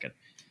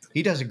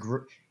 He does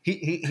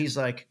he's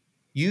like,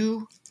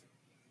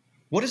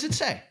 what does it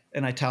say?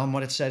 And I tell him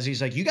what it says.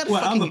 He's like, "You got to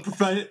fucking..."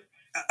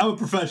 I'm a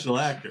professional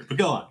actor, but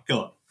go on.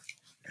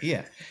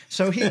 Yeah.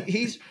 So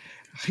he's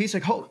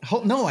like,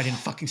 hold, no, I didn't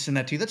fucking send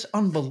that to you. That's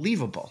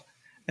unbelievable.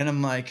 And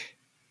I'm like,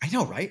 "I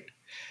know, right?"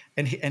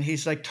 And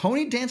he's like,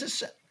 "Tony Danza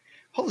said..."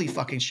 Holy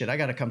fucking shit, I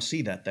got to come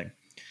see that thing.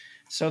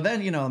 So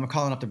then, I'm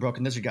calling up the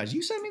Broken Lizard guys.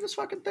 "You sent me this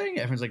fucking thing?"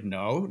 Everyone's like,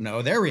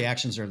 no. Their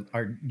reactions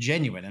are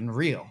genuine and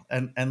real.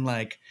 And I'm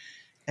like,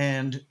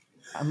 I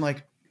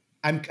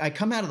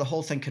come out of the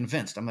whole thing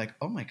convinced. I'm like,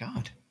 oh my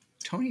God,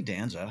 Tony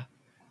Danza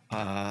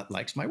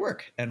likes my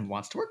work and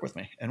wants to work with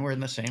me, and we're in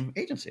the same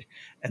agency.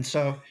 And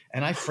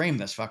I framed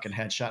this fucking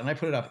headshot, and I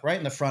put it up right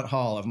in the front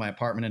hall of my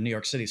apartment in New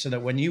York City, so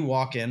that when you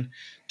walk in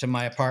to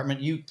my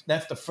apartment,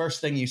 that's the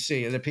first thing you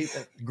see.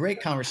 The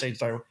great conversation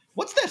starter.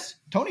 "What's this?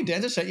 Tony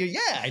Danza sent you?"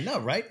 "Yeah, I know,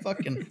 right?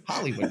 Fucking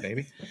Hollywood,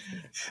 baby."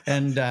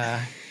 And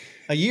a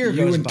year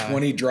goes by.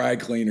 20 dry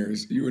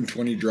cleaners. You and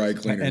 20 dry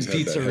cleaners. And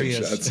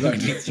pizzerias.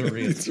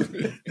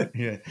 Pizzerias.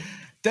 Yeah.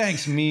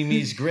 "Thanks,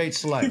 Mimi's. Great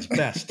slice.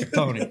 Best,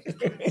 Tony."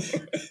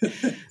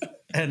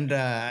 And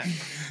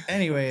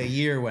anyway, a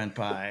year went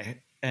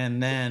by,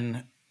 and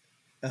then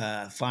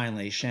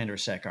finally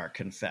Chandrasekhar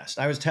confessed.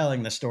 I was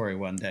telling the story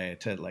one day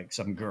to like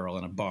some girl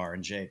in a bar,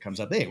 and Jay comes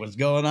up, "Hey, what's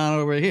going on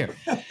over here?"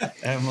 And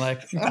I'm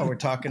like, "Oh, we're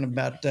talking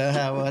about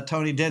how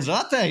Tony Danza..."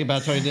 "I'll tell you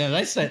about Tony Danza.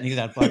 I sent you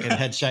that fucking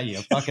headshot,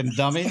 you fucking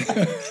dummy."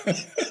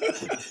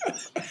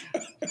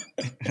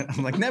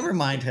 I'm like, "Never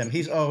mind him.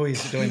 He's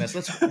always doing this.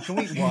 Can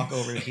we walk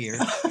over here?"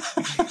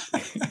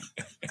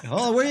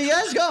 "Oh, where are you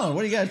guys going?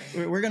 What do you guys..."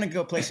 "We're going to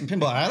go play some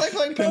pinball." "I like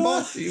playing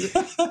pinball."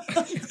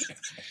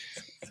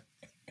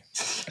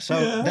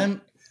 So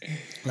then,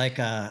 like,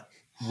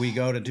 we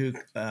go to do,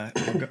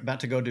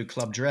 about to go do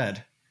Club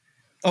Dread.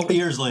 Oh,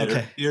 years later.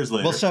 Okay. Years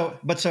later. Well,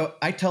 so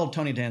I told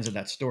Tony Danza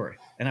that story,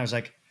 and I was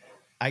like,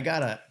 "I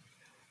got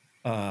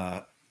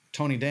a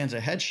Tony Danza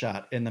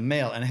headshot in the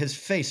mail," and his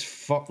face,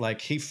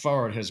 he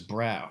furrowed his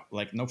brow,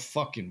 like, no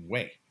fucking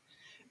way.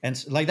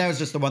 And like, that was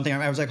just the one thing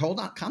I was like, "Hold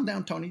on, calm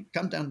down, Tony,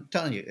 calm down. I'm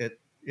telling you, it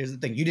is the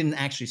thing. You didn't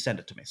actually send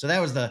it to me." So that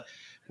was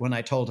when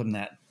I told him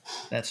that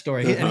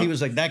story. And he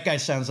was like, "That guy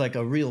sounds like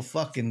a real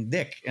fucking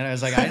dick." And I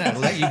was like, "I know,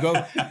 let you go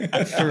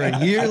for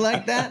a year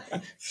like that?"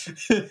 I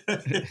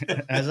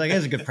was like,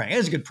 "It's a good prank.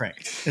 It's a good prank.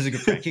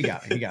 He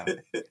got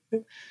it.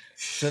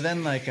 So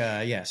then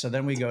so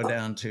then we go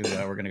down to,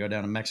 we're going to go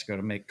down to Mexico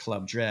to make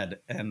Club Dread.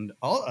 And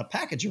a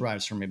package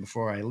arrives for me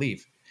before I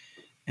leave.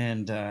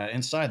 And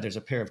inside there's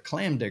a pair of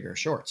clam digger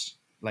shorts,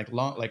 like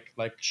long,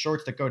 like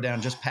shorts that go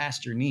down just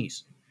past your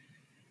knees.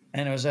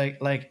 And it was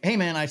like, "Hey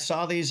man, I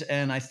saw these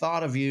and I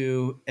thought of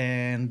you,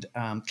 and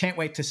can't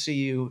wait to see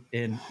you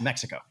in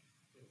Mexico."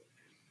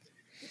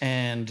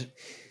 And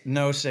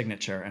no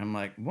signature. And I'm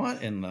like,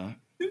 "What in the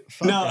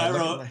fuck?" No,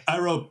 I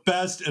wrote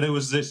best, and it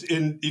was this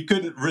you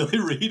couldn't really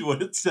read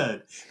what it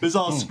said. It was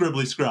all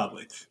scribbly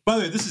scrabbly. By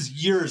the way, this is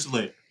years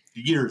later.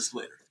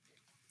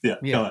 Yeah.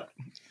 Go ahead.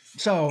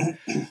 So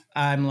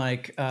I'm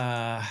like,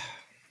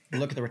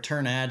 look at the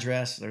return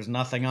address. There's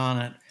nothing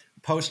on it.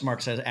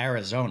 Postmark says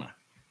Arizona.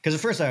 Because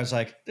at first I was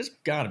like, "There's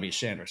got to be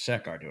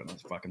Chandrasekhar doing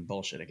this fucking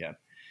bullshit again."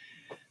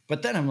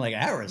 But then I'm like,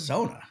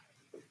 Arizona?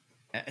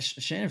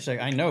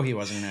 Chandrasekhar, I know he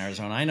wasn't in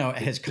Arizona. I know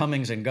his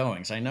comings and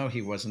goings. I know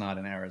he was not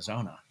in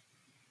Arizona.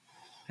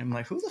 I'm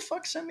like, who the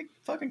fuck sent me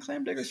fucking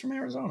clam diggers from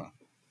Arizona?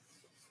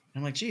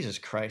 I'm like, Jesus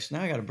Christ,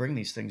 now I got to bring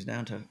these things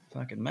down to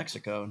fucking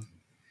Mexico and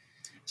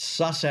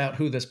suss out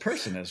who this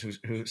person is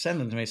who sent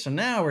them to me. So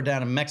now we're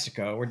down in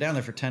Mexico. We're down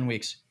there for 10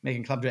 weeks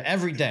making club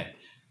every day.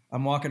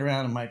 I'm walking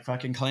around in my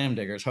fucking clam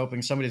diggers,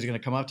 hoping somebody's going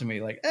to come up to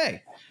me like,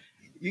 hey,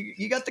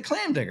 you got the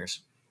clam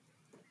diggers.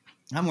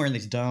 I'm wearing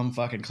these dumb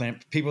fucking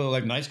people are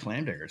like, nice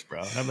clam diggers,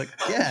 bro. And I'm like,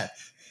 yeah.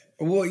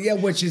 Well, yeah,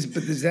 but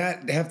does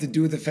that have to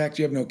do with the fact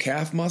you have no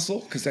calf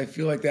muscle? Because I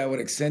feel like that would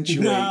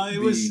accentuate. No, it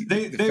was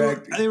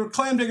they were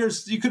clam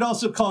diggers. You could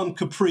also call them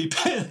capri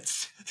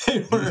pants. They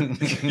were,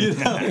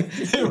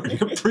 they were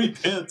capri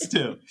pants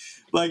too.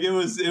 Like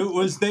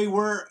they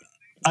were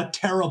a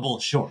terrible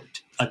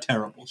short. And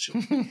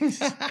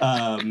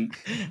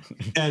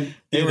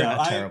they were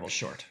a terrible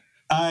short.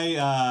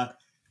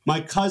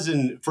 My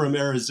cousin from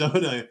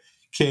Arizona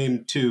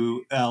came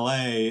to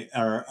LA,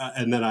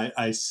 and then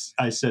I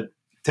said,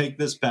 take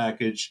this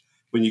package.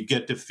 When you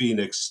get to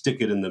Phoenix, stick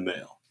it in the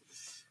mail.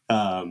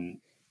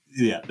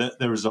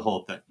 There was a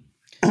whole thing.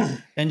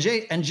 And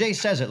Jay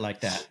says it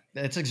like that.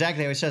 That's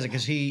exactly how he says it,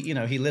 because he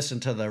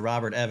listened to the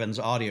Robert Evans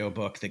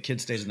audiobook, The Kid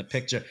Stays in the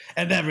Picture,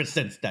 and ever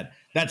since then,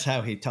 that's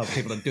how he tells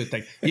people to do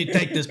things. You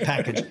take this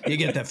package, you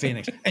get to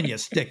Phoenix, and you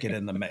stick it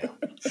in the mail.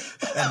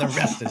 And the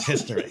rest is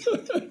history.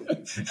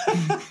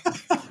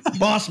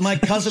 Boss my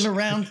cousin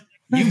around?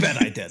 You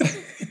bet I did.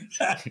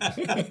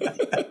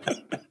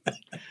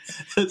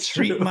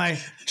 Treat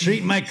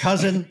my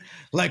cousin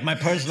like my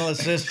personal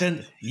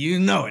assistant. You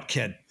know it,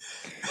 kid.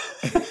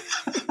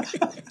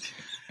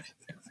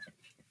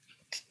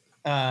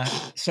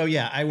 So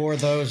yeah, I wore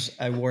those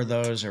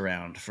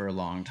around for a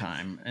long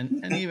time,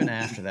 and even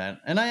after that.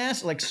 And I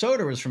asked, like,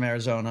 Soder was from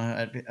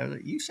Arizona. I was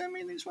like, you sent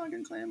me these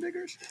fucking clam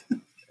diggers?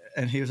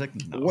 And he was like,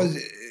 no.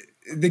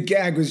 The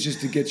gag was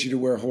just to get you to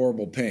wear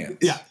horrible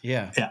pants?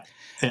 Yeah.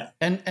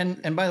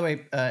 And by the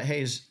way,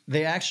 Hayes,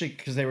 they actually,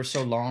 because they were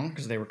so long,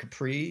 because they were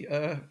capri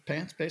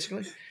pants,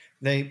 basically,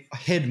 they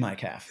hid my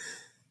calf.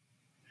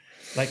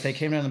 Like, they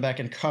came down the back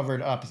and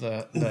covered up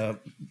the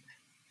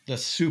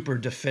super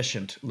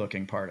deficient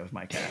looking part of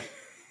my calf.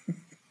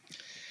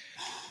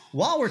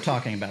 While we're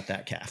talking about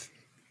that calf,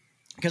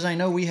 because I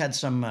know we had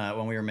some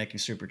when we were making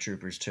Super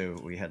Troopers too.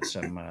 We had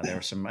some. There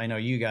were some. I know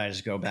you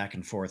guys go back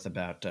and forth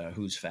about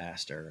who's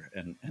faster,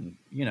 and and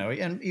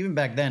even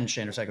back then,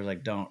 Chandrasekhar was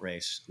like, "Don't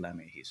race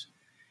Lemme.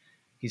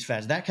 He's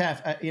fast." That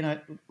calf,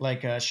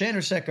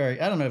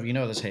 Chandrasekhar. I don't know if you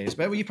know this, Hayes,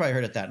 but you probably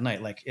heard it that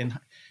night. Like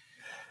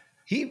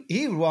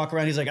he would walk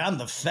around. He's like, "I'm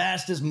the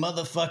fastest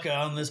motherfucker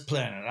on this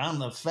planet. I'm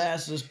the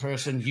fastest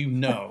person you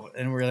know."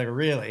 And we're like,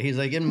 "Really?" He's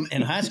like, "In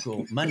high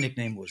school, my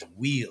nickname was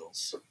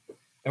Wheels."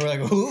 And we're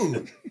like,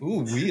 ooh,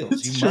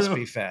 Wheels, you must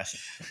be fast.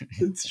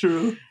 It's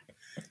true.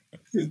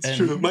 It's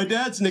true. My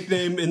dad's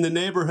nickname in the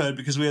neighborhood,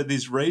 because we had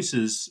these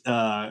races,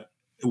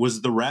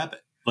 was the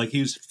Rabbit. Like, he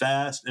was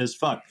fast as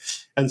fuck.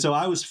 And so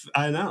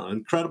I know,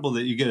 incredible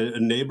that you get a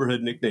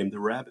neighborhood nickname, the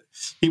Rabbit.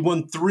 He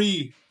won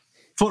 3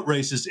 foot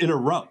races in a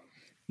row,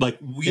 like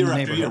year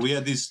after year. We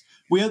had these,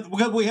 we had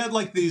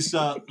like these,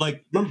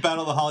 like, remember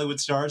Battle of the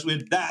Hollywood Stars? We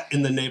had that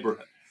in the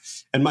neighborhood.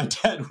 And my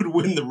dad would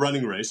win the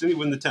running race, and he'd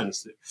win the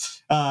tennis thing.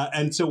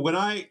 And so when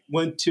I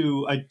went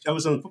to, I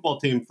was on the football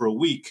team for a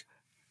week.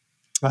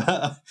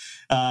 I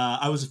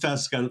was the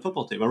fastest guy on the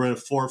football team. I ran a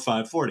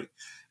 4.540.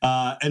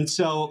 And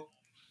so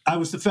I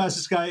was the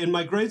fastest guy in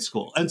my grade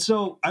school. And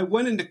so I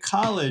went into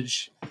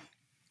college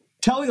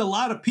telling a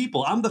lot of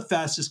people, I'm the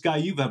fastest guy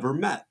you've ever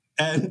met.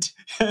 And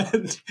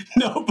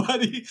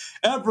nobody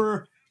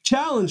ever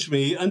challenged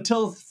me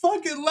until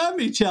fucking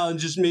Lemme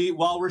challenges me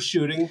while we're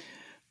shooting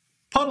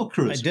Puddle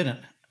Cruise. I didn't.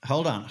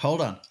 Hold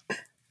on.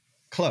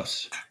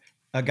 Close.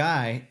 A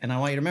guy, and I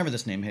want you to remember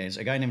this name, Hayes,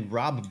 a guy named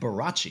Rob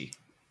Baracci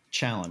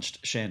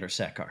challenged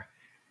Chandrasekhar.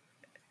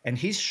 And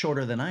he's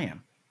shorter than I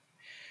am.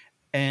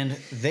 And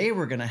they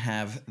were going to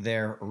have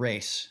their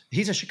race.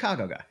 He's a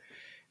Chicago guy.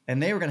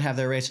 And they were going to have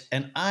their race.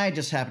 And I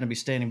just happened to be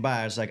standing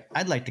by. I was like,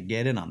 I'd like to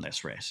get in on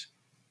this race.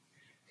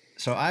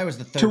 So I was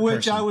the third person. To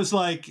which I was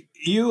like,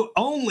 you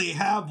only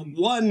have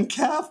one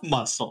calf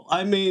muscle.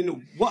 I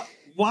mean, what?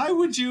 Why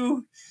would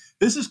you?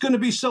 This is going to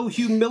be so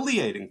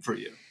humiliating for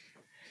you.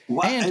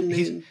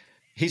 And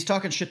he's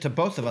talking shit to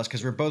both of us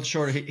because we're both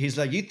shorter. He's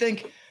like, you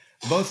think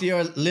both of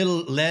your little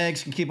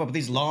legs can keep up with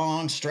these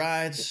long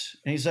strides?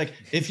 And he's like,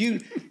 if you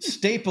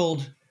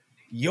stapled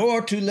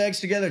your 2 legs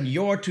together and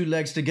your 2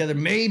 legs together,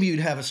 maybe you'd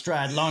have a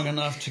stride long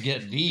enough to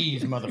get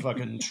these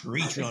motherfucking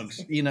tree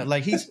trunks.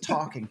 Like, he's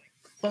talking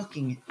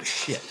fucking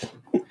shit.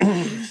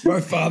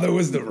 My father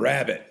was the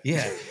Rabbit.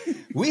 Yeah.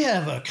 We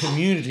have a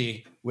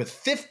community with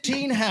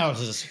 15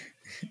 houses.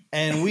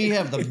 And we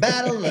have the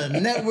Battle of the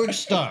Network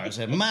Stars.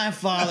 And my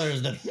father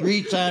is the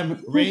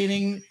 3-time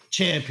reigning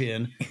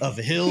champion of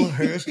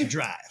Hillhurst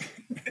Drive.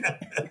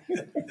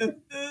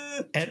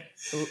 And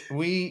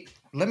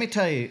let me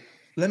tell you,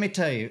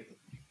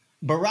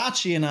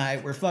 Baracci and I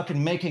were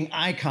fucking making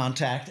eye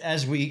contact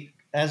as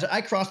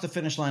I crossed the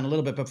finish line a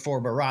little bit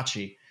before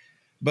Baracci,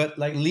 but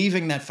like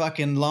leaving that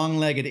fucking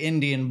long-legged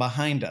Indian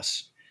behind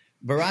us.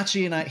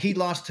 Baracci and I, he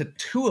lost to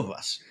 2 of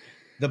us.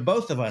 The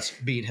both of us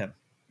beat him.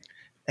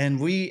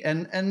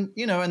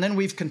 and then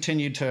we've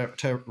continued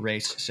to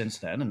race since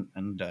then.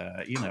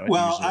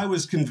 Well, I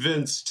was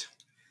convinced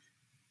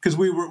because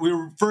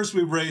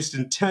we raced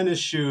in tennis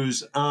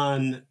shoes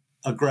on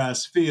a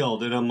grass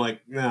field, and I'm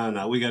like,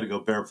 no, we got to go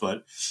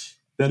barefoot.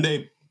 Then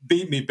they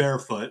beat me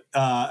barefoot,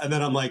 and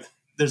then I'm like,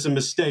 there's a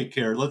mistake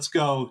here. Let's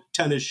go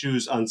tennis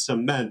shoes on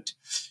cement,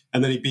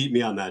 and then he beat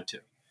me on that too.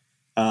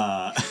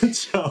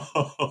 So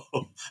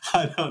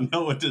I don't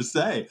know what to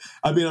say.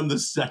 I mean, I'm the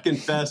second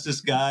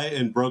fastest guy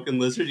in Broken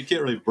Lizard. You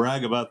can't really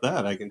brag about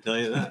that. I can tell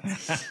you that.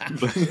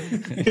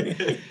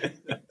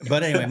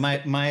 But anyway,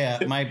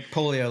 my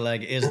polio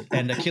leg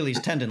and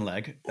Achilles tendon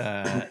leg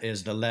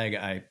is the leg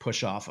I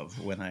push off of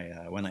when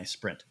I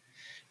sprint.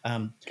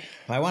 Rob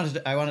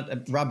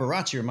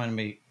Baracci reminded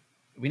me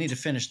we need to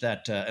finish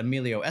that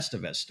Emilio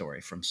Estevez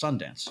story from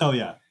Sundance. Oh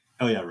yeah,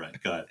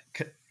 right. Go ahead.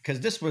 Because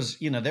this was,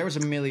 there was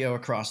Emilio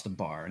across the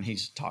bar, and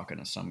he's talking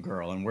to some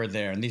girl, and we're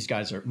there, and these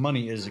guys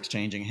money is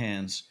exchanging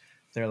hands.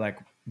 They're like,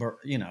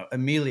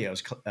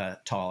 Emilio's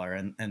taller,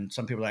 and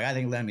some people are like, I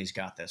think Lemme's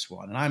got this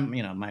one, and I'm,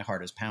 my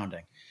heart is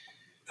pounding.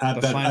 I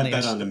bet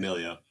on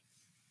Emilio.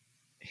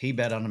 He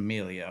bet on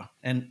Emilio,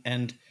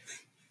 and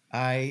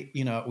I,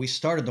 we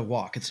started the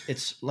walk.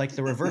 It's like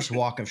the reverse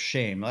walk of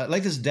shame,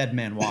 like this dead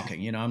man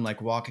walking. I'm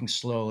like walking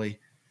slowly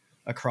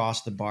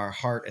across the bar,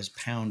 heart is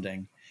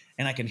pounding.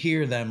 And I can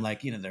hear them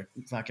like, they're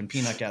fucking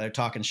peanut gallery. They're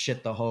talking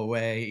shit the whole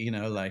way,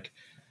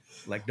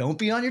 like don't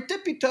be on your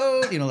tippy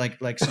toes,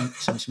 like some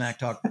smack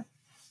talk.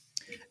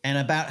 And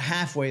about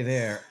halfway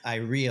there, I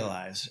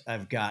realize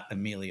I've got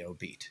Emilio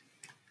beat.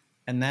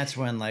 And that's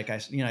when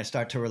I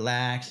start to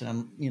relax,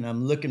 and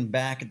I'm looking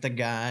back at the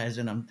guys,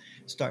 and I'm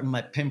starting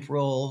my pimp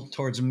roll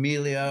towards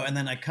Emilio. And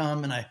then I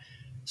come and I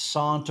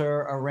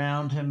saunter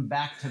around him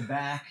back to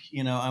back.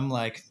 I'm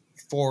like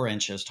 4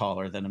 inches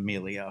taller than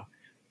Emilio,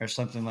 or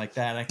something like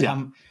that. I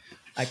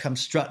come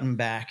strutting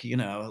back,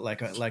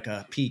 like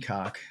a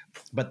peacock.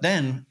 But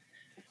then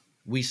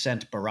we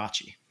sent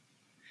Baracci,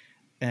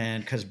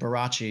 and because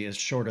Baracci is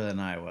shorter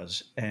than I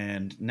was,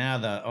 and now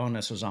the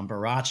onus was on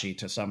Baracci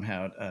to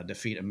somehow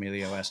defeat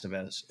Emilio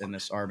Estevez in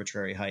this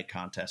arbitrary height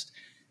contest,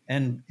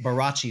 and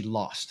Baracci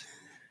lost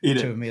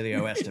to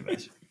Emilio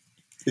Estevez.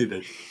 He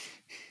did.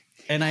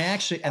 And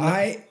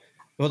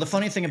the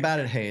funny thing about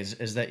it, Hayes,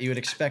 is that you would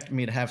expect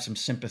me to have some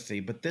sympathy,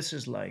 but this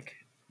is like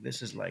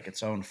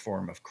its own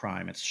form of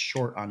crime. It's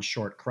short on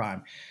short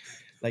crime.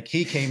 Like,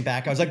 he came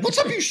back. I was like, what's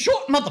up, you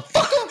short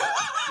motherfucker?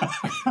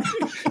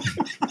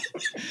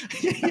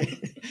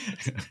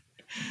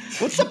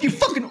 What's up, you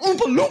fucking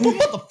Oompa Loompa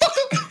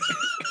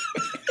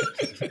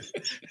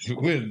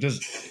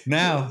motherfucker?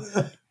 Now,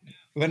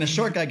 when a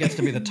short guy gets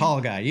to be the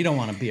tall guy, you don't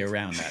want to be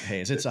around that,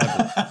 Hayes. It's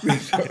ugly.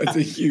 It's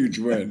a huge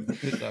win.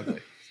 It's ugly.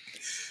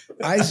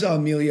 I saw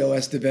Emilio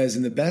Estevez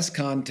in the best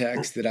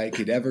context that I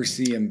could ever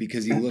see him,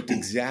 because he looked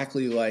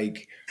exactly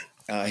like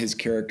his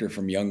character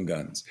from Young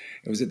Guns.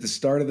 It was at the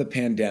start of the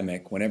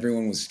pandemic when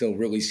everyone was still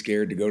really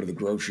scared to go to the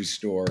grocery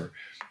store,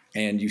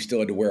 and you still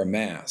had to wear a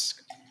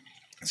mask.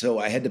 So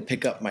I had to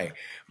pick up my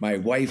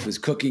wife was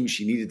cooking.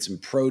 She needed some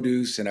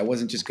produce, and I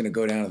wasn't just going to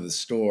go down to the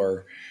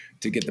store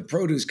to get the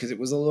produce, because it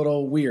was a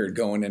little weird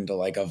going into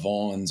like a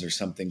Vaughn's or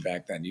something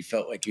back then. You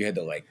felt like you had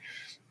to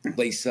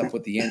lace up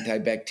with the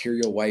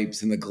antibacterial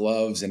wipes and the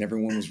gloves, and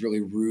everyone was really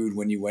rude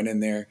when you went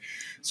in there.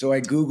 So I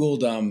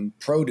Googled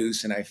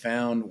produce, and I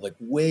found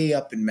way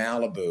up in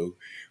Malibu,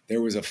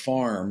 there was a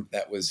farm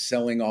that was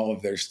selling all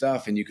of their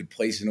stuff, and you could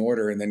place an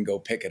order and then go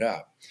pick it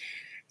up.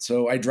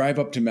 So I drive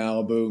up to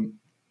Malibu.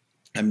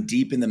 I'm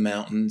deep in the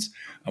mountains.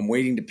 I'm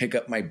waiting to pick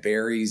up my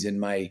berries and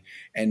my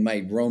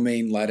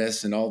romaine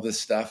lettuce and all this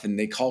stuff. And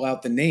they call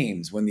out the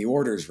names when the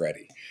order's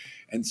ready.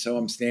 And so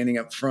I'm standing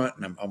up front,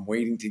 and I'm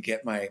waiting to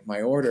get my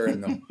order.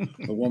 And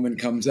the woman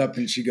comes up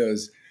and she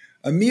goes,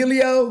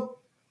 Emilio,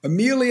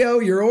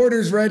 your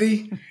order's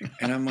ready.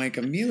 And I'm like,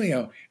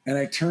 Emilio. And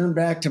I turn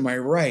back to my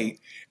right,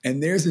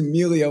 and there's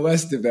Emilio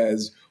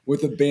Estevez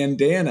with a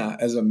bandana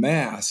as a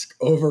mask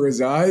over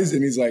his eyes.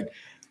 And he's like,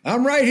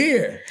 I'm right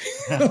here.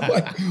 I'm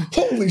like,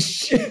 holy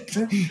shit.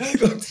 He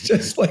looks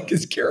just like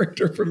his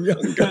character from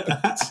Young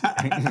Guns.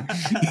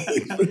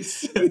 He's been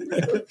sitting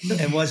there.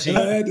 And was he?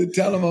 I had to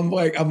tell him, I'm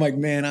like,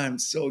 man, I'm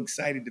so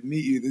excited to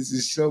meet you. This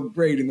is so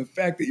great. And the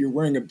fact that you're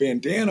wearing a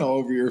bandana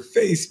over your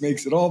face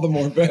makes it all the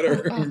more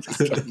better.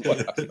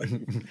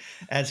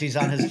 As he's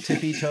on his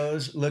tippy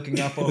toes, looking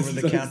up over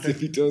the counter.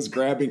 Tippy toes,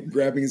 grabbing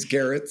his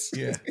carrots.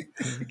 Yeah.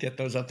 Get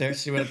those up there.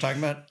 See what I'm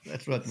talking about?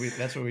 That's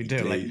what we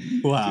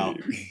do. Wow.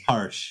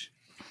 Harsh.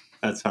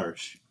 That's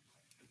harsh.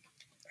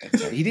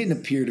 He didn't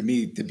appear to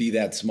me to be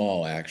that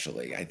small,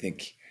 actually. I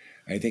think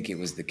it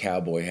was the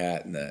cowboy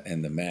hat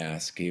and the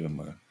mask gave him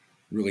a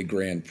really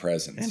grand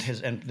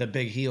presence. And the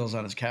big heels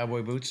on his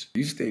cowboy boots.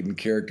 You stayed in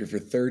character for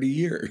 30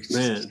 years.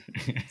 Man,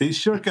 these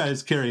short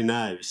guys carry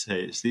knives,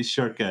 Hayes. These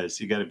short guys,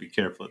 you got to be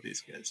careful of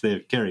these guys. They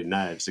carry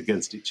knives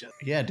against each other.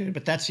 Yeah, dude.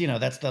 But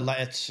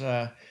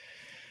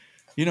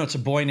it's a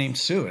boy named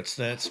Sue.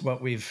 That's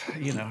what we've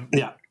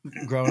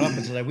grown up.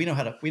 It's like we know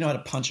how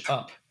to punch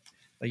up.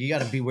 Like, you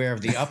got to beware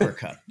of the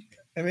uppercut.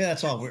 I mean,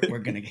 that's all we're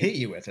going to hit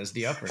you with is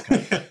the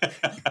uppercut.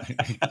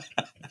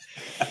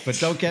 But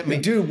don't get me,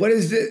 dude. What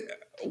is it?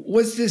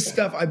 What's this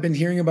stuff I've been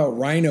hearing about?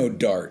 Rhino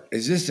dart?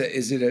 Is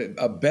it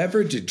a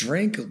beverage, a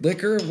drink,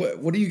 liquor?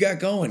 What do you got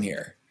going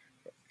here?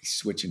 He's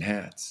switching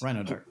hats.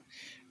 Rhino dart.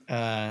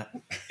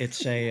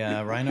 It's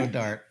a Rhino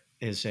dart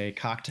is a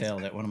cocktail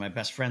that one of my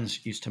best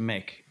friends used to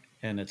make,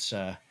 and it's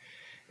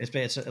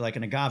like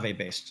an agave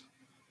based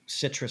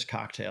citrus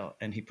cocktail,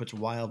 and he puts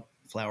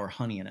wildflower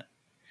honey in it,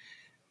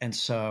 and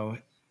so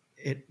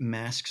it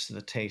masks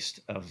the taste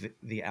of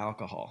the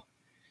alcohol.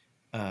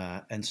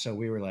 And so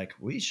we were like,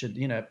 we should,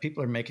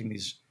 people are making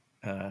these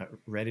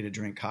ready to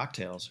drink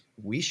cocktails.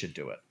 We should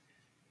do it.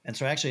 And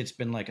so actually it's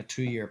been like a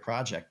 2-year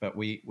project, but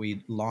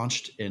we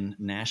launched in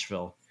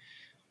Nashville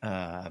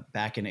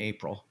back in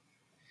April.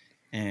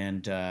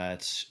 And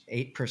it's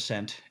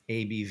 8%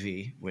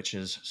 ABV, which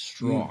is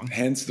strong.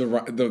 Hence the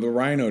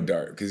Rhino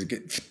dart, because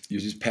you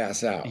just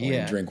pass out when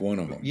you drink one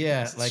of them.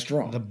 Yeah, it's like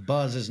strong. The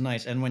buzz is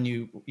nice. And when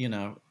you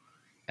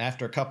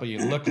after a couple, you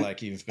look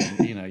like you've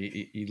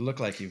been, you look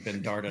like you've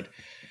been darted,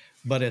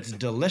 but it's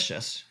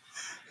delicious.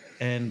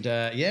 And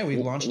we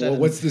launched that. Well,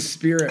 what's the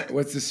spirit?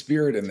 What's the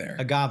spirit in there?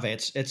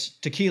 Agave. It's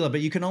tequila,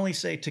 but you can only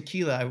say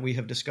tequila. We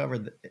have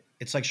discovered that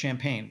it's like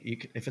champagne.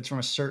 If it's from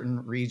a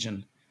certain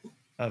region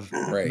of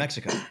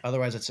Mexico,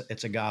 otherwise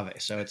it's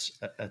agave. So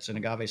it's an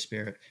agave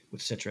spirit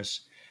with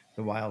citrus,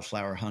 the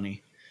wildflower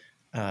honey.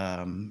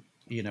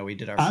 We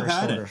did our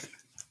first order.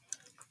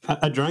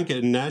 I drank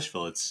it in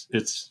Nashville. It's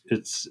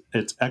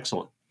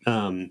excellent.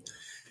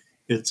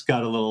 It's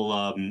got a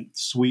little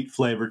sweet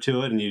flavor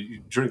to it, and you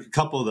drink a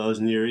couple of those,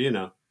 and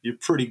you're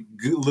pretty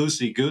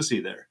loosey goosey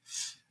there.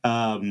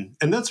 And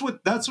that's what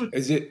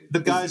is it.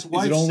 The guy's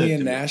wife is it only said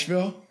in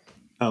Nashville?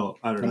 Oh,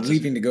 I don't know. I'm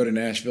leaving to go to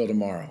Nashville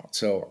tomorrow.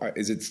 So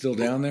is it still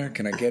down there?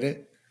 Can I get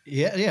it?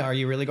 Yeah. Are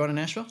you really going to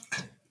Nashville?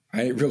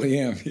 I really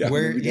am. Yeah, I'm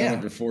going to be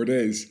down there for 4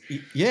 days.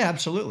 Yeah,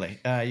 absolutely.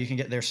 You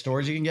can there's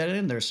stores you can get it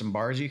in. There's some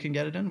bars you can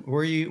get it in.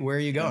 Where are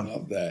you going? I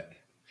love that.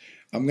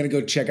 I'm going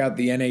to go check out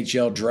the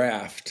NHL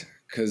draft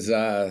because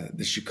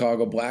the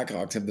Chicago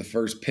Blackhawks have the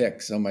first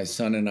pick. So my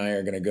son and I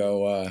are going to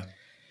go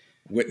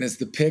witness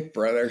the pick,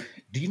 brother.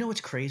 Do you know what's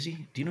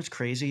crazy?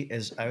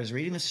 Is I was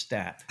reading a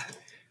stat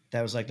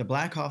that was like the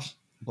Blackhawks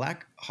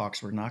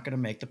were not going to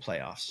make the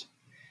playoffs.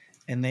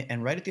 And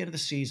right at the end of the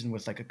season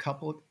with like a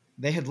couple,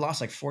 they had lost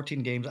like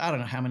 14 games. I don't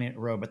know how many in a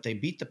row, but they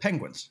beat the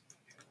Penguins.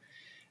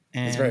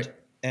 And, that's right.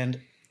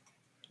 And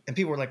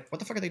people were like, what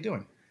the fuck are they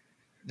doing?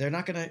 They're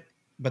not going to,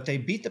 but they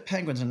beat the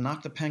Penguins and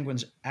knocked the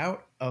Penguins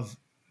out of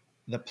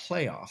the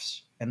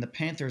playoffs. And the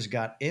Panthers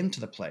got into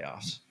the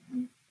playoffs.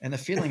 And the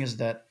feeling is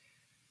that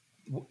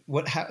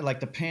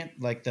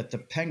that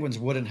the Penguins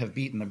wouldn't have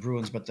beaten the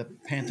Bruins, but the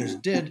Panthers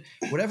did.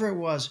 Whatever it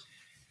was,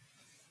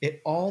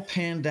 it all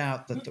panned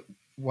out that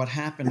what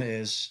happened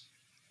is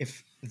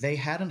if they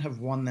hadn't have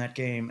won that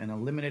game and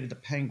eliminated the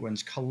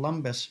Penguins,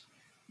 Columbus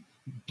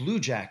Blue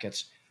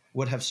Jackets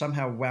would have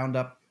somehow wound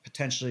up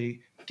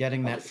potentially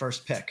getting that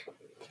first pick.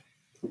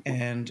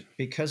 And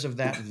because of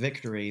that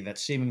victory, that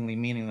seemingly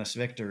meaningless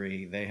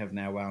victory, they have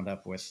now wound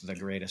up with the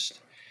greatest.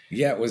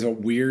 Yeah, it was a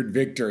weird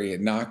victory.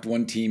 It knocked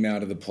one team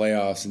out of the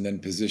playoffs and then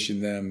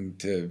positioned them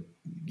to,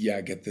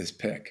 get this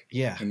pick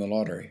in the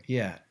lottery.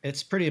 Yeah,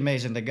 it's pretty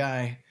amazing. The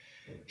guy,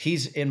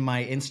 he's in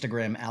my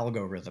Instagram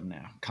algorithm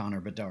now,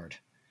 Connor Bedard.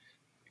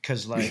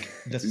 Because like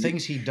the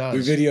things he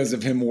does, the videos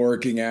of him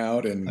working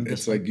out, and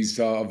it's like you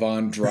saw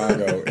Ivan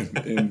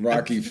Drago in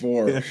Rocky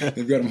IV.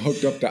 They've got him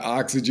hooked up to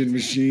oxygen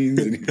machines,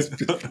 and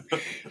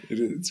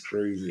it's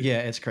crazy. Yeah,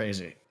 it's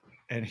crazy.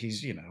 And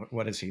he's,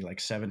 what is he, like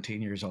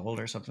 17 years old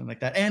or something like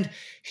that? And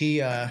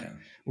he,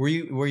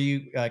 were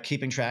you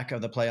keeping track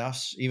of the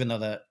playoffs, even though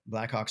the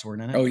Blackhawks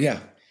weren't in it? Oh yeah.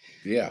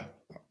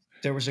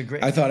 There was a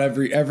great. I thought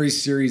every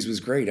series was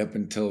great up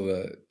until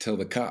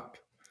the Cup.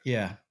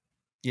 Yeah.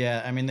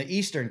 I mean, the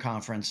Eastern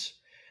Conference,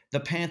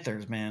 the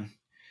Panthers, man,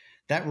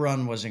 that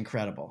run was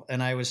incredible,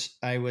 and I was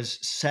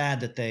sad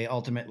that they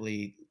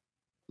ultimately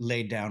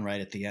laid down right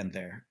at the end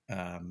there.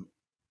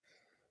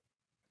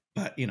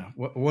 But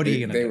what are you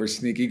going to do? They were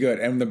sneaky good,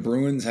 and the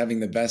Bruins having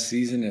the best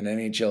season in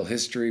NHL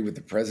history with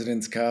the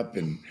President's Cup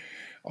and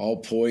all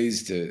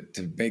poised to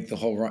make the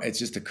whole run. It's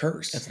just a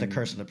curse. That's the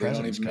curse of the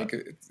President's Cup.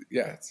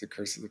 It's the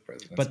curse of the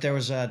President's But there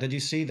was, did you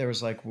see there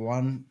was like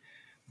one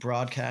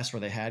broadcast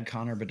where they had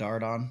Connor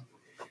Bedard on?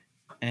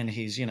 And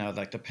he's,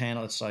 like the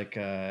panel, it's like,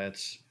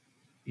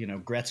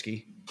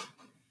 Gretzky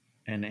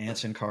and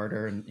Anson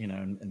Carter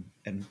and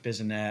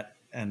Bissonnette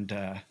and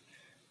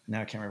now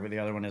I can't remember who the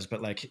other one is,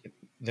 but like,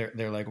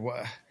 they're like,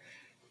 what?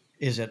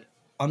 Is it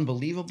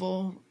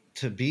unbelievable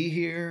to be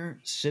here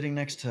sitting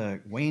next to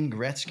Wayne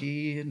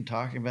Gretzky and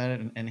talking about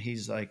it? And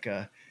he's like,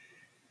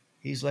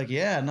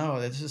 yeah, no,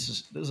 this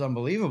is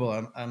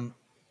unbelievable. I'm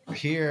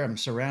here. I'm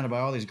surrounded by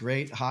all these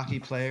great hockey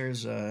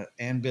players,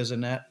 and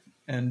Bissonnette.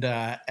 And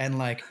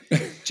like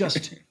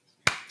just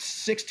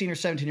 16 or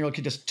 17-year-old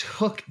kid just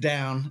took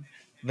down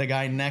the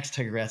guy next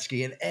to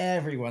Gretzky, and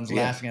everyone's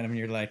laughing at him. And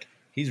you're like,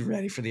 He's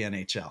ready for the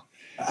NHL.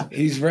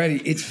 He's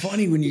ready. It's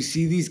funny when you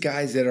see these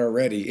guys that are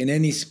ready in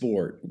any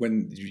sport,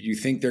 when you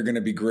think they're going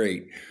to be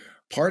great.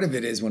 Part of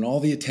it is when all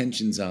the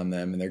attention's on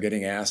them and they're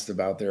getting asked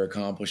about their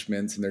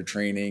accomplishments and their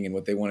training and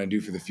what they want to do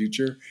for the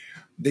future.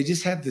 They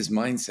just have this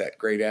mindset,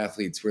 great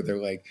athletes, where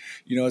they're like,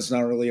 it's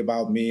not really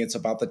about me. It's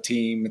about the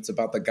team. It's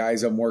about the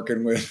guys I'm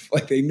working with.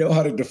 Like, they know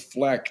how to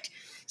deflect.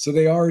 So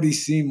they already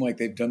seem like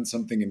they've done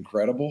something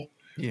incredible.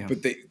 Yeah.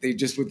 But they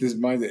just, with this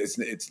mind,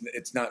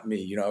 it's not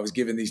me. I was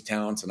given these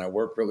talents and I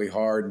work really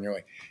hard. And you're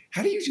like,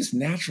 how do you just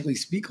naturally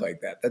speak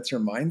like that? That's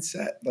your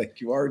mindset.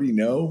 Like, you already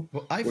know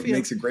what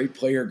makes a great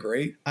player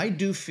great. I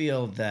do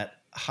feel that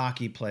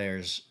hockey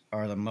players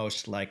are the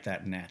most like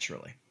that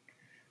naturally.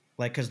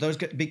 Like,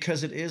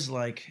 because it is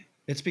like,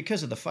 it's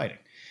because of the fighting.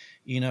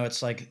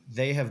 It's like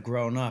they have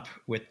grown up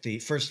with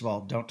first of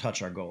all, don't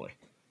touch our goalie.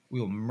 We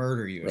will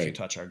murder you if you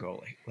touch our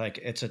goalie. Like,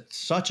 it's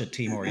such a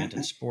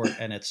team-oriented sport,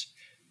 and it's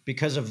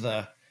because of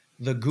the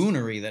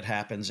goonery that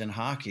happens in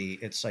hockey.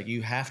 It's like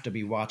you have to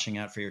be watching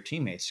out for your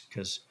teammates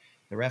because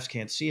the refs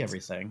can't see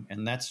everything,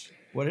 and that's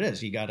what it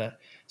is. You got to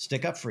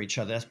stick up for each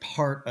other. That's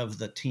part of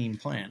the team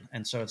plan,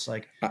 and so it's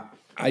like.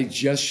 I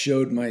just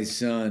showed my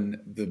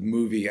son the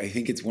movie. I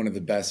think it's one of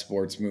the best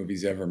sports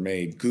movies ever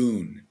made,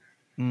 Goon,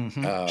 with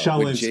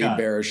Jay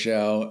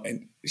Baruchel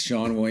and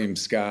Sean William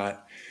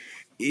Scott.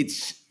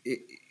 It's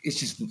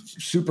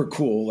just super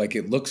cool. Like,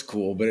 it looks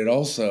cool, but it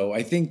also,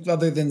 I think,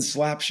 other than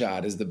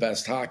Slapshot, is the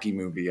best hockey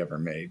movie ever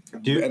made.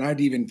 And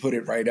I'd even put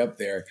it right up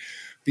there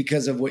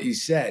because of what you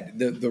said.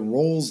 The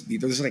roles,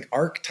 there's like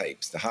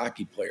archetypes, the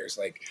hockey players.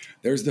 Like,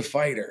 there's the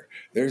fighter,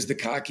 there's the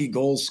cocky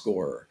goal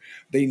scorer.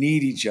 They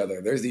need each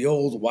other. There's the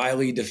old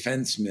wily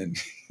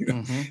defenseman.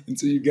 And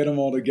so you get them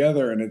all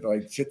together, and it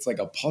like fits like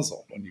a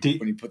puzzle when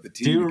you put the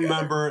team together. Do you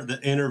remember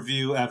the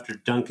interview after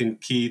Duncan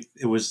Keith?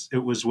 It was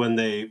when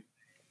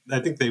I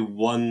think they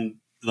won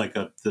like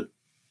the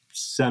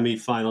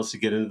semifinals to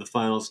get into the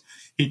finals.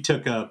 He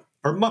took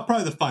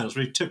probably the finals,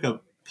 where he took a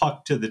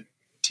puck to the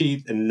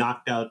teeth and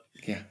knocked out.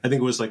 Yeah. I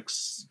think it was like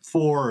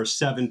 4 or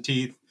 7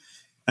 teeth,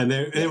 and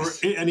they were.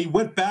 And he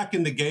went back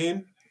in the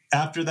game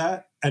after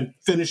that and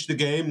finished the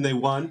game, and they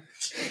won.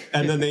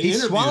 And then they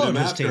interviewed him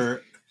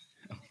after.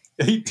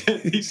 They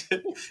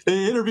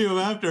interview him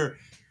after.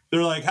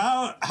 They're like,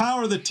 how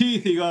are the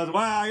teeth? He goes, well,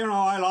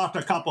 I lost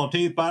a couple of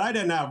teeth, but I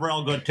didn't have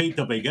real good teeth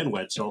to begin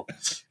with. So,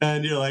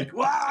 and you're like,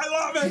 wow,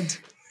 I love it.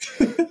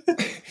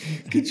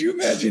 Could you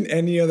imagine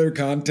any other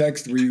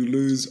context where you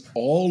lose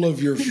all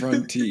of your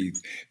front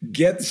teeth,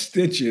 get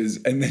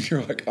stitches, and then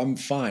you're like, I'm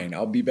fine.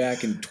 I'll be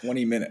back in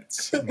 20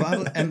 minutes. And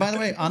by the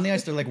way, on the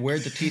ice, they're like,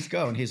 where'd the teeth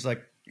go? And he's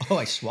like, oh,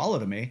 I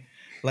swallowed them, eh?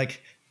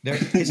 Like,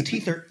 his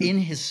teeth are in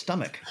his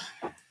stomach.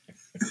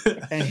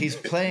 And he's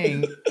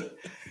playing...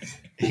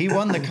 He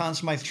won the Conn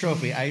Smythe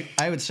Trophy.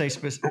 I would say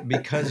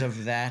because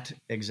of that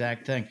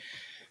exact thing.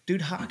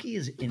 Dude, hockey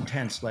is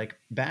intense. Like,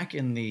 back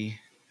in the,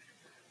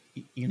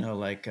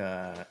 like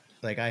I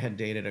had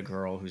dated a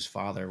girl whose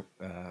father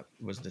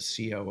was the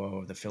COO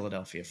of the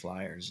Philadelphia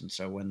Flyers. And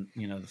so when,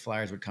 the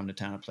Flyers would come to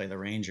town to play the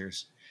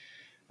Rangers,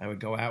 I would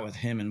go out with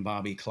him and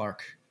Bobby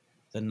Clark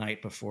the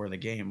night before the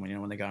game.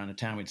 When they got into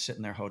town, we'd sit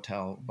in their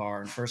hotel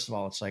bar. And first of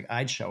all, it's like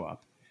I'd show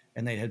up,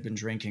 and they had been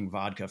drinking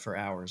vodka for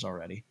hours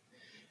already.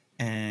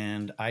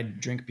 And I'd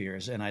drink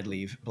beers and I'd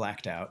leave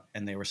blacked out,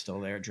 and they were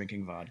still there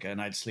drinking vodka,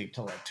 and I'd sleep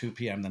till like 2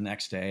 p.m. the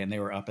next day, and they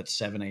were up at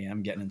 7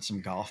 a.m. getting in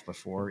some golf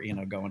before,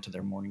 going to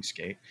their morning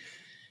skate.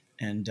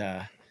 And,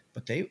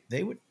 but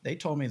they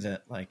told me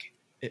that like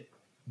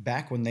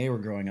back when they were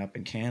growing up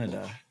in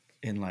Canada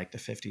in like the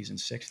 50s and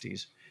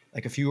 60s,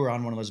 like if you were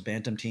on one of those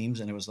bantam teams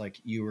and it was like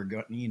you were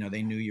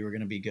they knew you were going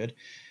to be good,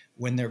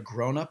 when their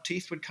grown-up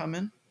teeth would come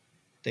in,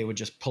 they would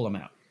just pull them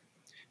out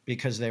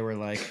because they were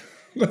like,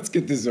 let's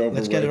get this over with.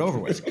 Let's get it over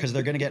with, because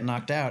they're going to get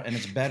knocked out, and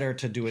it's better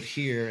to do it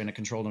here in a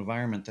controlled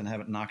environment than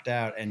have it knocked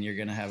out, and you're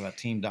going to have a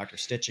team doctor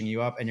stitching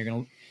you up, and you're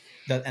going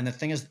to – and the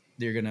thing is,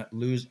 you're going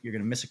to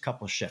miss a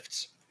couple of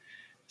shifts.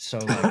 So,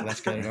 like,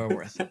 let's get it over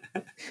with.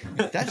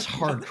 That's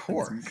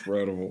hardcore. That's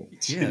incredible.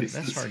 Yeah,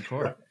 that's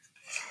hardcore.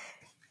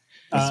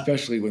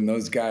 Especially when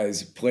those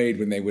guys played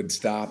when they would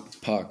stop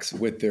pucks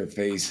with their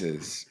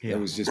faces. Yeah. That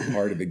was just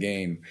part of the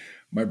game.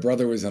 My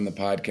brother was on the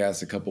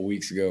podcast a couple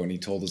weeks ago, and he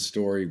told a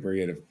story where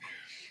he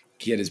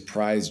had his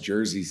prized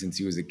jersey since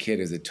he was a kid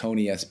as a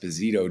Tony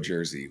Esposito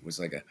jersey. It was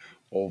like a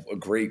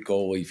great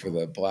goalie for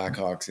the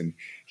Blackhawks, and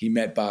he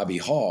met Bobby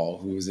Hall,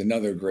 who was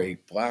another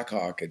great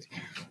Blackhawk,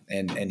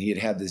 and he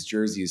had this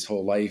jersey his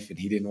whole life, and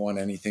he didn't want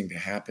anything to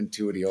happen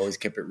to it. He always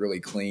kept it really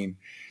clean.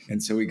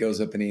 And so he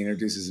goes up and he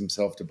introduces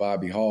himself to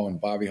Bobby Hall, and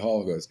Bobby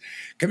Hall goes,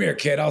 "Come here,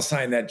 kid, I'll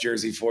sign that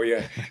jersey for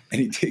you." And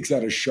he takes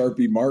out a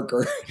Sharpie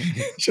marker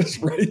and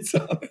just writes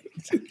on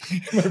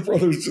it. My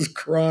brother's just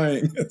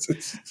crying.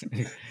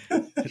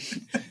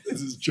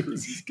 His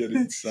jersey's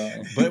getting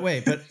signed. But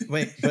it's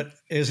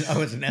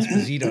an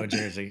Esposito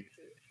jersey.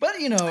 But,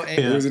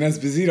 it was an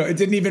Esposito. It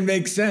didn't even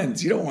make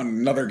sense. You don't want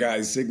another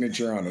guy's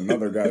signature on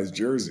another guy's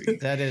jersey.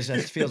 That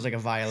feels like a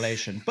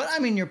violation. But, I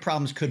mean, your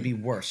problems could be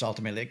worse,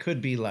 ultimately. It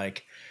could be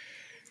like,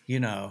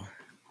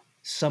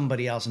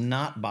 somebody else,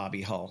 not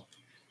Bobby Hull,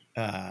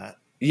 signs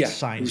it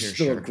was your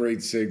still shirt. a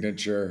great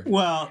signature.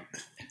 Well,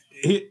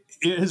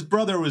 his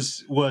brother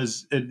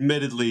was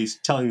admittedly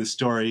telling the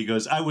story. He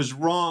goes, "I was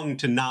wrong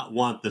to not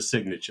want the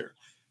signature,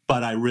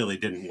 but I really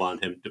didn't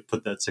want him to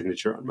put that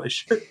signature on my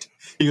shirt."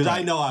 He goes,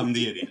 "I know I'm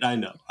the idiot. I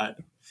know."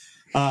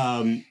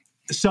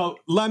 So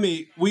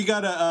Lemme, we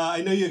gotta.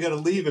 I know you gotta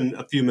leave in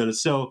a few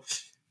minutes, so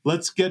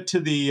let's get to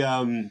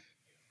the.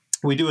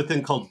 We do a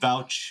thing called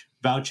vouch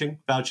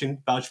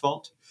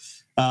vault,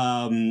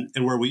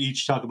 and where we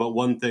each talk about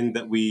one thing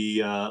that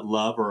we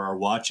love or are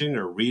watching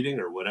or reading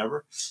or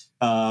whatever.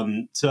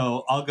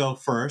 So I'll go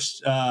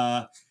first.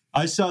 I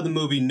saw the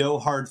movie No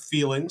Hard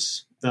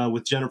Feelings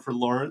with Jennifer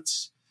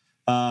Lawrence,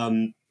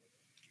 directed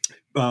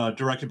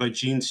by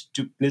Gene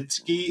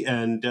Stupnitsky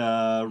and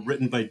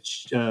written by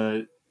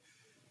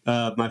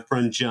my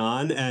friend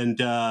John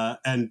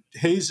and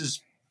Hayes's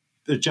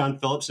John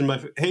Phillips,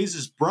 and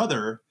Hayes's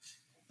brother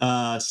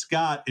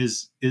Scott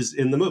is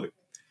in the movie.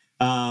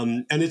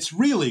 And it's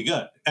really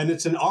good. And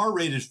it's an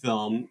R-rated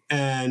film,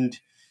 and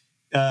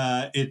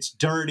it's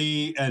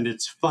dirty and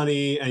it's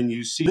funny. And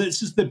you see,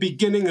 this is the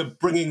beginning of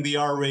bringing the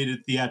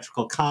R-rated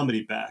theatrical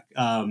comedy back.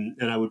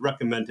 And I would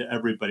recommend to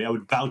everybody, I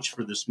would vouch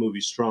for this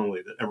movie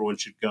strongly, that everyone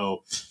should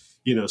go,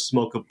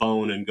 smoke a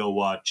bone and go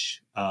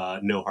watch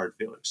No Hard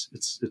Feelings.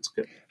 It's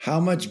good. How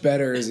much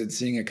better is it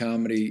seeing a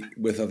comedy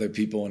with other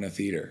people in a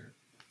theater?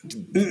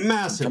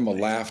 Massive. From a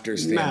laughter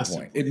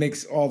standpoint. It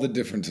makes all the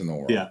difference in the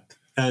world. Yeah.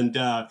 And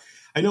I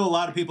know a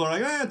lot of people are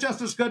like,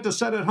 just as good to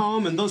sit at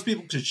home. And those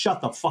people should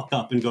shut the fuck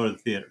up and go to the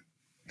theater.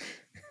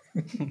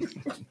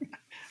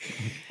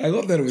 I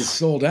love that it was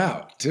sold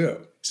out,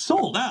 too.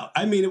 Sold out.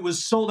 I mean, it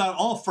was sold out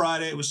all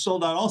Friday. It was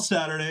sold out all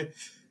Saturday.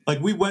 Like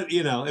we went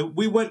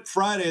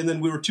Friday and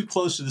then we were too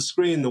close to the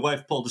screen. The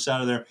wife pulled us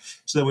out of there.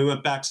 So then we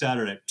went back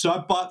Saturday. So I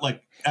bought.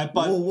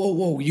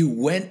 Whoa. You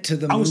went to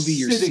the movie,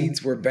 your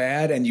seats were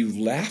bad and you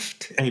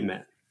left? Hey,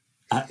 man.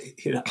 I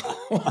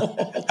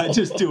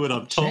just do what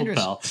I'm told,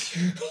 pal.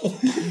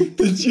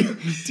 Did you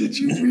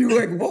were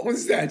like, what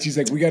was that? She's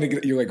like, we got to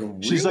get, you're like,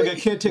 really? She's like, I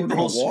can't take the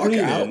whole screen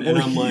in. And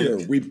I'm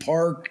like, we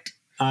parked.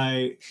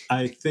 I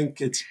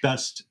think it's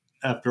best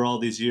after all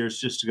these years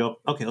just to go,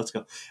 okay, let's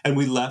go. And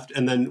we left,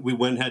 and then we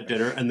went and had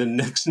dinner, and then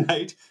next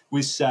night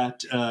we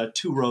sat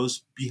 2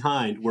 rows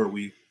behind where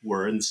we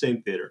were in the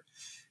same theater.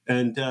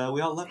 And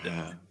we all loved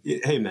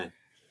it. Hey, man,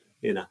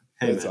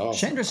 Hey, that's man.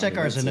 awesome.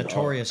 Chandrasekhar is a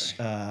notorious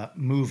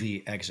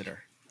movie exiter.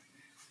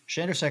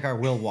 Chandrasekhar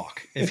will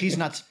walk. If he's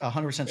not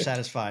 100%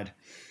 satisfied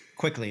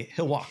quickly,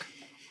 he'll walk.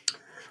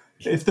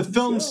 If the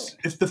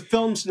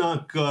film's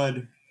not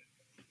good,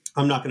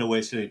 I'm not going to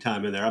waste any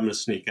time in there. I'm going to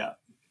sneak out.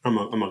 I'm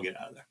going to get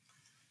out of there.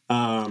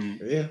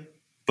 Yeah.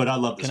 But I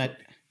love this movie.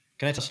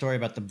 Can I tell a story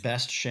about the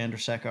best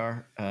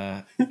Chandrasekhar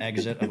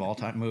exit of all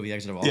time, movie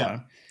exit of all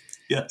time?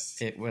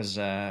 Yes. It was,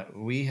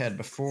 we had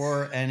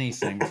before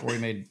we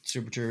made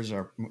Super Troopers,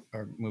 our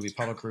movie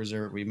Puddle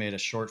Cruiser, we made a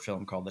short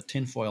film called The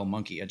Tinfoil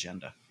Monkey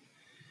Agenda.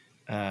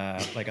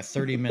 Like a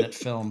 30-minute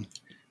film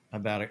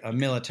about a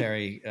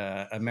military,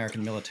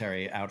 American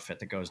military outfit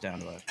that goes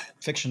down to a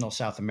fictional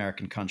South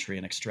American country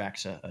and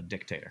extracts a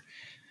dictator.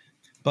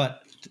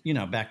 But,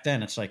 back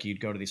then it's like you'd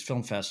go to these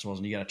film festivals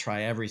and you got to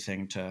try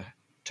everything to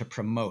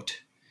promote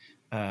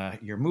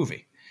your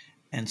movie.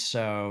 And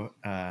so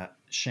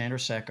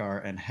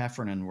Chandrasekhar and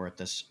Heffernan were at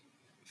this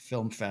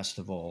film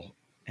festival,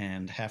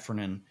 and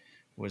Heffernan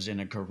was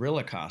in a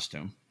gorilla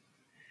costume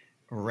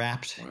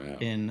wrapped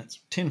in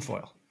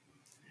tinfoil.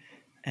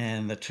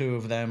 And the two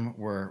of them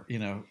were,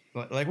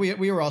 like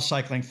we were all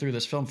cycling through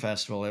this film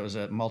festival. It was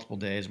multiple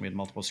days, and we had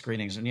multiple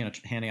screenings, and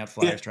handing out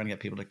flyers, trying to get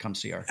people to come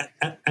see our.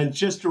 And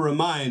just to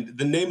remind,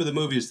 the name of the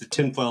movie is The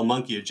Tinfoil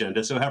Monkey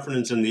Agenda. So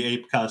Heffernan's in the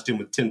ape costume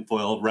with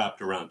tinfoil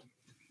wrapped around him.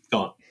 Go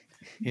on.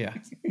 Yeah.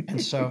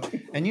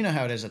 And you know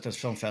how it is at those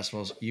film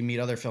festivals. You meet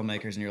other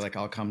filmmakers, and you're like,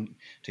 I'll come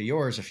to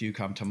yours if you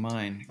come to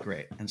mine.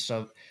 Great. And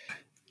so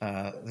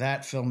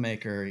that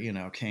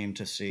filmmaker, came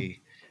to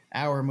see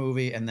our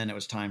movie, and then it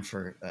was time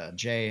for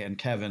Jay and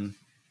Kevin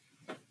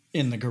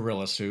in the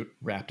gorilla suit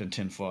wrapped in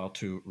tinfoil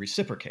to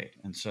reciprocate.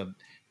 And so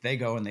they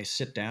go and they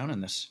sit down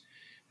in this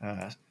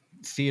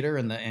theater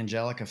in the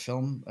Angelica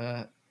Film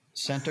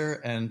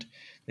Center, and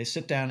they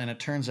sit down, and it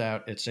turns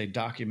out it's a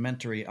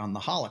documentary on the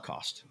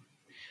Holocaust.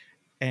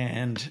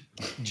 And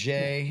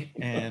Jay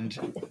and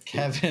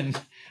Kevin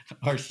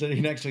are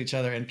sitting next to each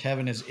other, and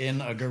Kevin is in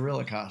a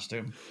gorilla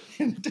costume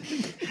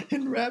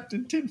and wrapped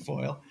in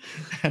tinfoil.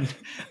 And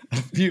a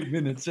few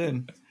minutes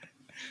in,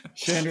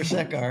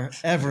 Chandrasekhar,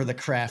 ever the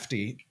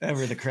crafty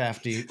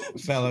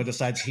fellow,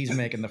 decides he's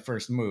making the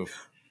first move.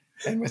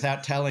 And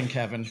without telling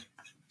Kevin,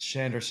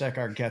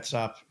 Chandrasekhar gets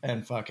up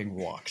and fucking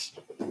walks.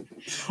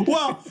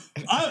 Well,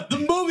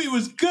 the movie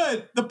was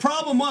good. The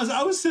problem was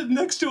I was sitting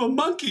next to a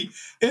monkey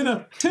in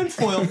a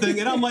tinfoil thing,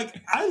 and I'm like,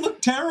 I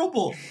look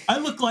terrible. I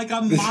look like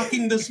I'm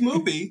mocking this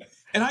movie,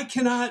 and I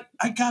cannot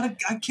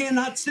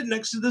sit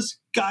next to this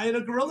guy in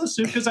a gorilla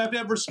suit because I have to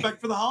have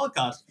respect for the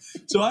Holocaust.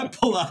 So I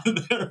pull out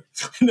of there,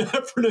 and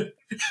Heffernan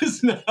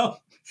is now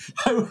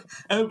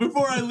and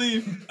before I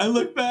leave, I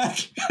look back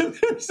and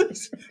there's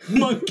this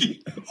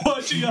monkey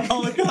watching a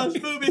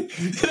Holocaust movie.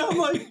 And I'm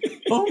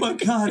like, oh my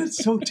God,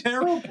 it's so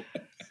terrible.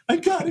 I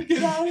gotta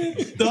get out of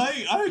here. So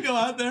I go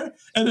out there,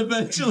 and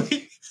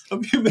eventually,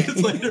 a few minutes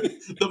later,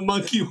 the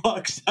monkey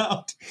walks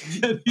out,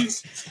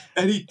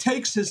 and he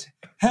takes his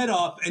head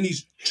off, and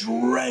he's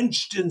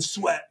drenched in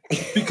sweat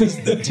because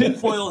the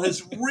tinfoil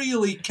has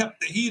really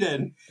kept the heat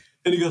in.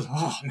 And he goes,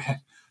 "Oh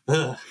man,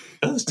 that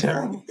was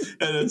terrible."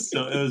 And it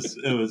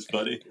was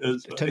funny. It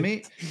was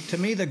funny. To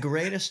me, the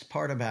greatest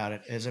part about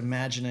it is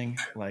imagining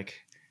like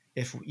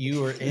if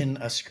you were in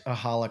a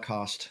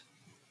Holocaust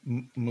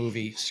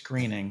movie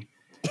screening.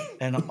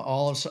 And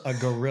a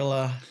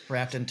gorilla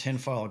wrapped in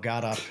tinfoil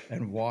got up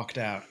and walked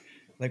out.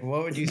 Like,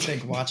 what would you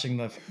think watching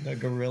the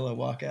gorilla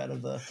walk out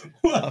of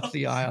up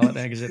the aisle and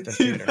exit the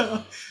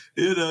theater?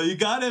 You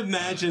got to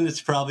imagine it's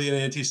probably an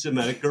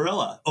anti-Semitic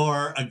gorilla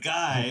or a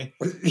guy.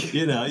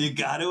 You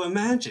got to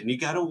imagine. You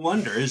got to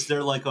wonder: is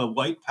there like a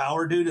white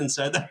power dude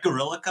inside that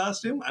gorilla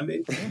costume? I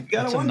mean, you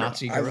got to wonder.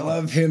 Nazi gorilla. I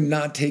love him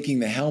not taking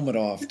the helmet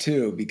off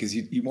too, because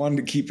you wanted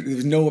to keep. There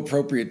was no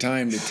appropriate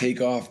time to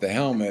take off the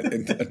helmet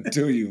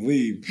until you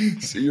leave,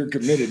 so you're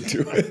committed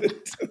to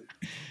it.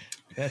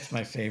 That's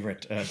my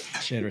favorite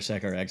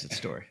Chandrasekhar exit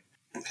story.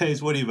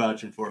 Hayes, what are you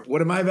vouching for?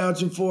 What am I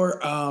vouching for?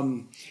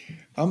 I'm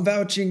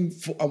vouching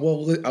for,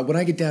 when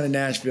I get down to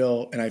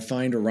Nashville and I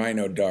find a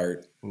rhino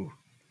dart, Ooh.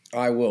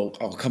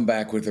 I'll come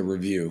back with a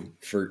review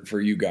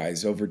for you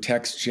guys over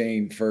text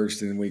chain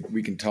first, and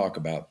we can talk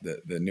about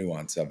the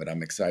nuance of it.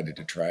 I'm excited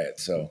to try it.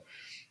 So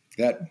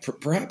that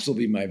perhaps will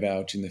be my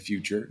vouch in the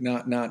future.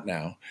 Not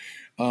now.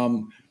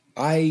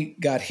 I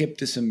got hip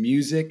to some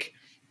music.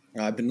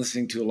 I've been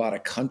listening to a lot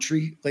of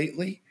country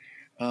lately,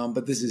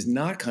 but this is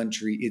not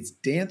country. It's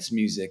dance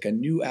music. A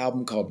new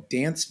album called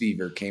Dance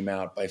Fever came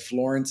out by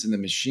Florence and the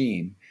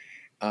Machine.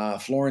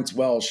 Florence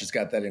Welch has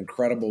got that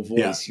incredible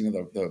voice,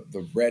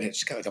 the redhead.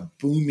 She's got like a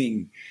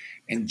booming,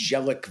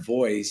 angelic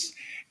voice.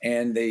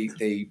 And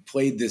they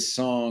played this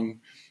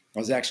song. I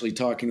was actually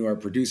talking to our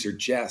producer,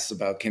 Jess,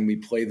 about can we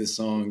play the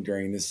song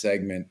during this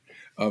segment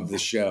of the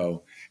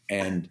show?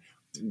 And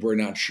we're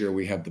not sure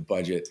we have the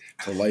budget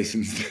to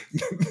license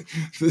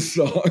the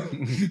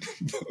song.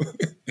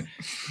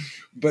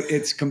 But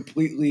it's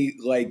completely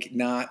like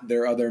not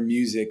their other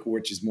music,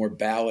 which is more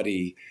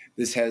ballady.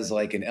 This has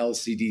like an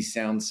LCD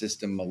sound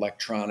system,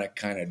 electronic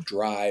kind of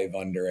drive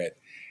under it.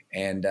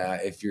 And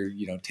if you're,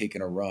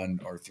 taking a run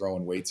or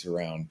throwing weights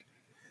around,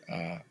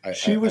 I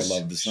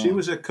love the song. She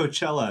was at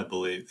Coachella, I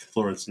believe,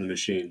 Florence and the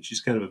Machine.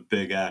 She's kind of a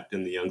big act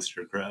in the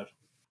youngster crowd.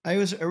 I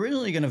was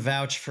originally going to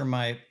vouch for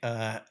my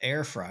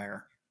air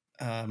fryer,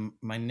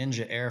 my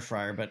Ninja air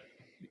fryer, but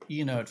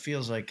it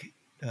feels like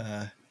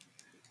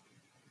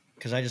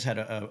because I just had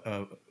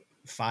a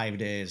 5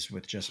 days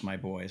with just my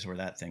boys where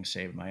that thing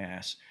saved my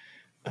ass.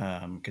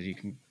 Because you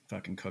can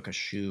fucking cook a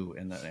shoe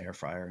in the air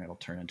fryer and it'll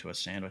turn into a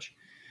sandwich.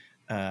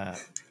 But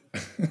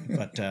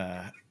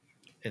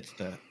it's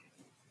the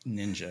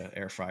Ninja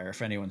air fryer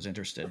if anyone's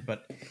interested.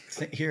 But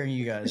hearing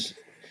you guys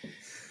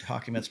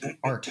talking about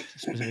art,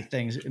 specific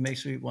things, it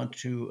makes me want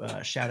to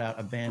shout out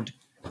a band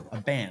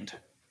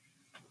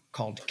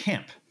called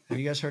Camp. Have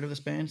you guys heard of this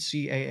band?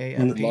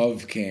 CAAMP?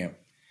 Love Camp.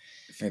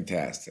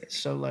 Fantastic.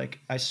 So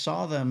I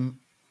saw them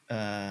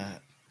a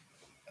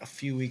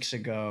few weeks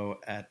ago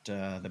at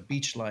the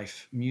Beach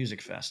Life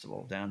Music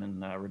Festival down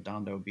in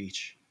Redondo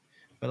Beach.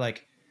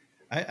 But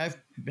I've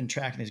been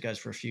tracking these guys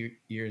for a few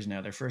years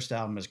now. Their first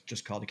album is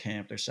just called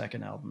Camp. Their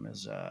second album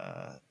is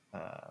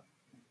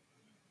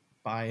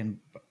By and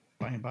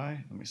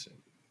By. Let me see.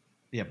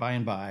 Yeah, By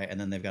and By. And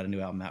then they've got a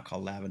new album out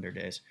called Lavender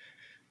Days.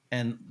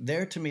 And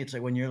there, to me, it's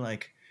like when you're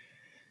like,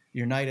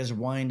 your night is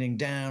winding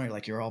down,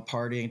 or you're all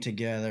partying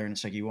together, and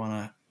it's like you're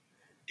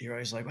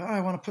always like,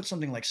 I want to put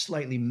something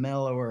slightly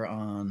mellower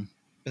on,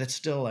 but it's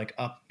still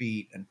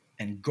upbeat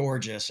and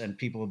gorgeous, and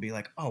people will be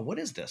like, oh, what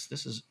is this?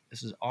 This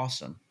is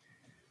awesome.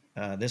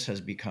 This has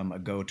become a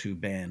go-to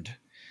band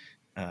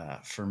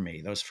for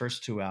me. Those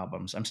first two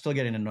albums, I'm still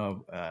getting to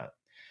know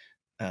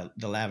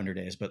the Lavender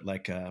Days, but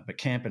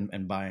Camp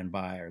and By and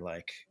By are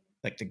like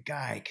the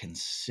guy can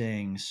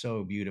sing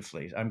so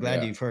beautifully. I'm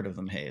glad you've heard of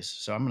them, Hayes.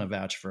 So I'm going to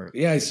vouch for.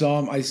 Yeah, I saw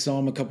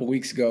him a couple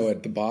weeks ago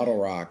at the Bottle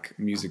Rock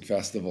Music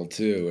Festival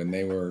too, and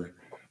they were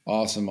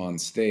awesome on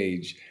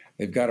stage.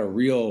 They've got a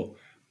real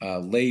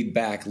laid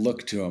back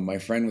look to him. My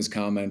friend was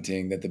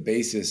commenting that the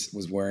bassist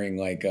was wearing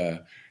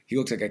he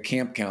looks like a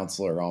camp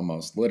counselor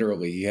almost,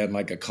 literally. He had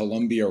a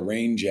Columbia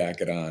rain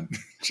jacket on,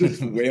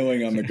 just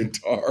wailing on the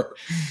guitar.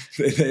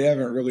 They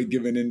haven't really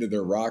given into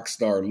their rock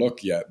star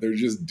look yet. They're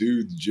just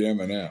dudes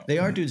jamming out. They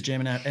are dudes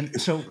jamming out. And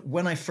so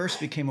when I first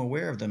became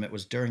aware of them, it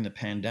was during the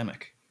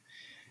pandemic.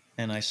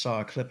 And I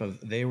saw a clip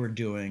they were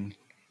doing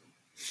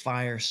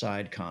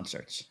fireside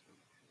concerts.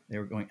 They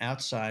were going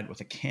outside with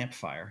a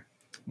campfire,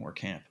 more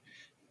camp.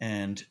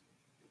 And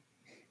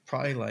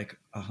probably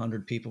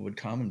 100 people would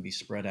come and be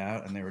spread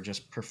out, and they were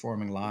just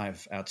performing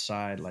live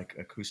outside,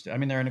 acoustic. I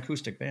mean, they're an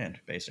acoustic band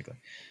basically,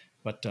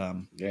 but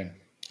and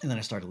then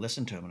I started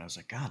listening to them, and I was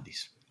like, God,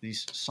 these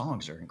these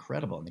songs are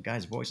incredible, and the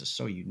guy's voice is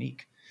so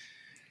unique.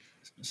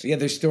 Yeah,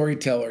 they're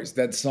storytellers.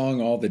 That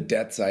song, All the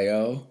Debts I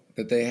Owe,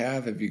 that they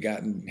have you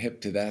gotten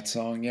hip to that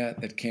song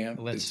yet at camp?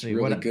 Let's see.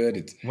 Really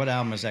good. What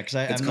album is that?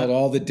 It's called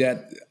All the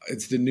Debt.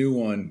 It's the new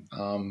one.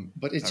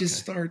 But it just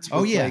starts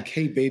with like,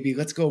 hey, baby,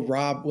 let's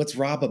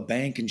rob a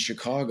bank in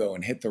Chicago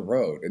and hit the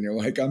road. And you're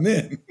like, I'm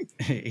in.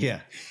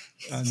 Yeah.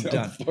 I'm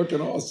done.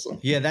 Fucking awesome.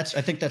 Yeah,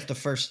 I think that's the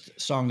first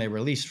song they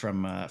released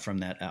from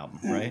that album,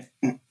 right?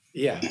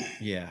 Yeah.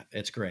 Yeah,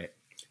 it's great.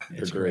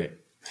 It's great.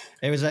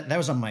 That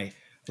was on my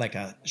like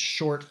a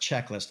short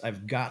checklist.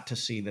 I've got to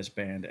see this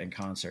band in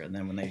concert. And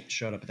then when they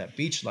showed up at that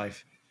Beach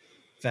Life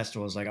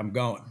festival, I was like, I'm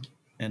going.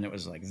 And it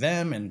was like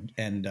them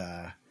and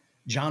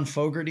John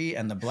Fogerty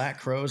and the Black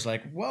Crowes.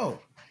 Like, whoa,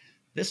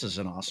 this is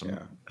an awesome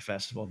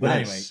festival. But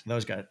anyway,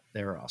 those guys,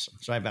 they were awesome.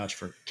 So I vouch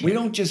for Camp. We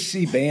don't just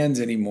see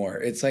bands anymore.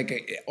 It's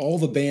like all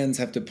the bands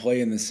have to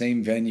play in the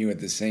same venue at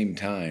the same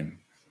time.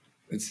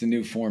 It's the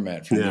new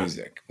format for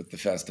music with the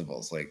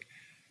festivals. Like,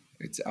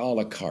 it's a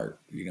la carte.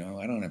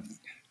 I don't have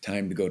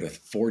time to go to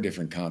 4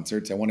 different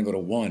concerts. I want to go to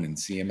one and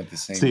see them at the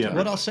same time.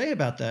 What I'll say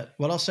about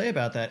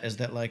that is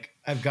that, like,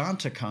 I've gone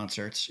to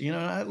concerts,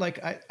 I like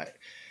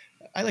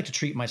to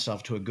treat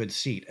myself to a good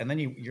seat. And then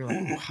you're like,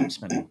 oh, I'm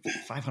spending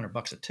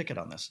 $500 a ticket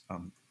on this,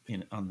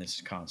 on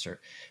this concert.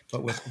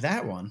 But with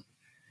that one,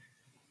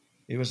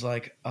 it was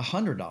like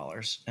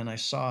 $100. And I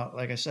saw,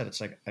 like I said,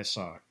 it's like, I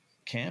saw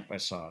Camp, I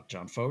saw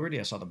John Fogerty,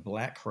 I saw the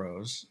Black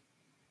Crowes.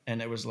 And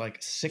it was like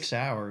 6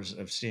 hours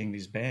of seeing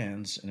these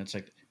bands, and it's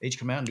like they each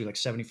come out and do like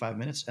 75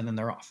 minutes, and then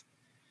they're off.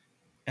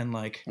 And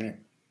like,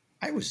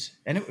 it was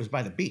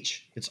by the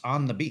beach. It's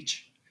on the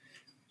beach.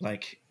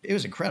 Like, it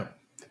was incredible.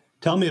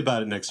 Tell me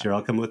about it next year.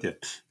 I'll come with you.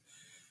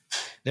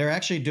 They're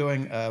actually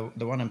doing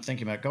the one I'm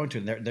thinking about going to.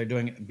 They're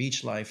doing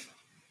Beach Life,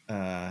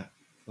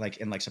 like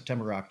in like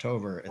September or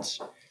October. It's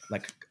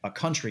like a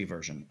country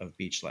version of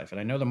Beach Life,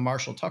 and I know the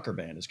Marshall Tucker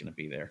Band is going to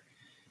be there,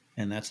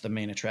 and that's the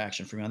main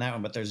attraction for me on that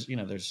one. But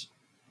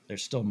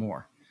there's still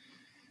more.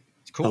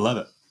 It's cool. I love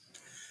it.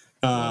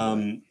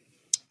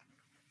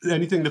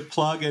 Anything to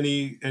plug?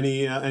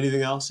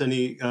 Anything else?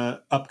 Any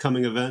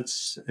upcoming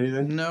events?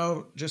 Anything?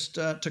 No, just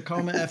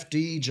Tacoma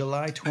FD,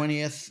 July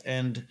 20th.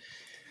 And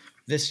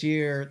this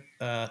year,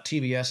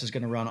 TBS is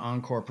going to run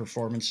encore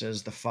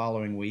performances the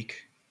following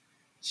week.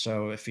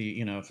 So if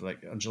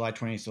like on July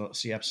 20th, you'll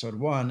see episode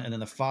 1, and then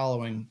the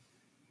following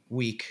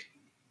week,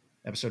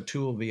 episode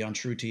 2 will be on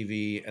True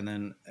TV, and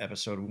then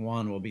episode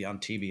 1 will be on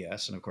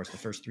TBS. And of course, the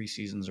first 3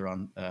 seasons are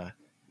on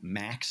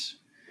Max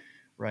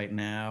right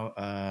now.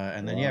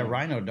 And then,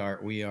 Rhino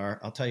Dart,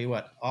 I'll tell you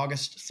what,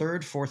 August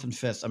 3rd, 4th, and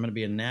 5th, I'm going to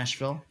be in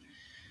Nashville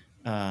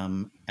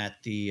at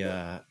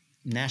the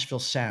Nashville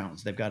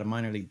Sounds. They've got a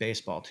minor league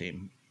baseball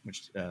team,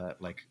 which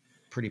like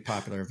pretty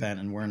popular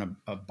event. And we're in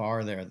a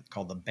bar there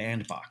called the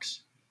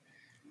Bandbox.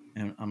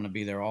 And I'm going to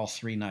be there all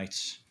 3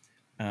 nights.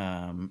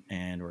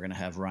 And we're going to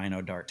have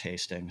Rhino Dart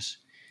tastings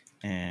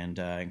and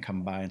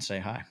come by and say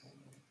hi.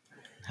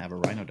 Have a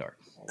Rhino Dart.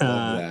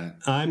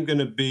 I'm going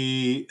to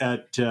be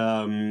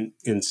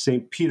in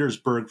St.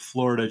 Petersburg,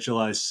 Florida,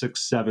 July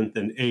 6th, 7th,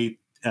 and 8th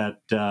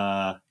at,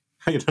 I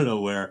don't know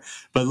where,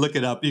 but look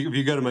it up. If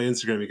you go to my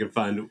Instagram, you can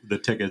find the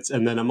tickets.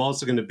 And then I'm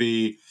also going to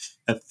be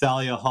at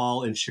Thalia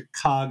Hall in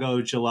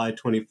Chicago, July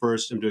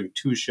 21st. I'm doing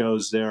 2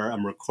 shows there.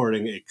 I'm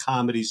recording a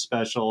comedy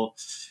special.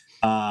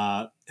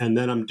 And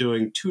then I'm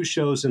doing 2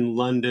 shows in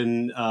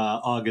London,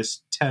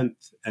 August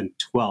 10th and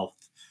 12th.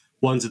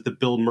 One's at the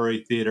Bill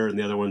Murray Theater and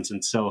the other one's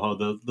in Soho.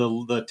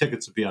 The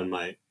tickets will be on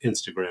my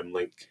Instagram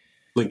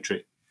link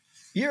tree.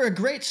 You're a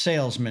great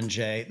salesman,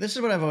 Jay. This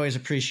is what I've always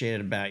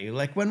appreciated about you.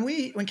 Like when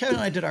Kevin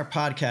and I did our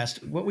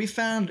podcast, what we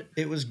found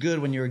it was good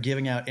when you were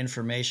giving out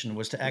information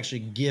was to actually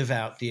give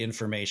out the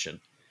information.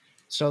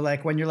 So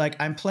like when you're like,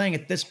 I'm playing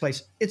at this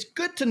place, it's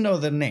good to know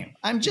the name.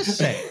 I'm just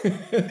saying.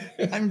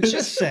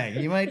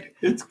 You might,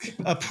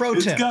 a pro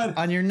tip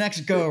on your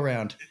next go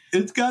around.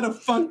 It's got a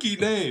funky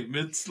name.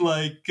 It's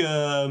like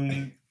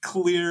the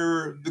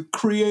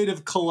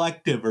Creative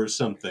Collective or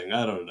something.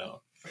 I don't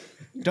know.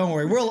 Don't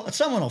worry.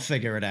 Someone will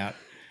figure it out.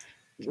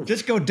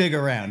 Just go dig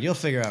around. You'll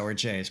figure out where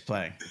Jay is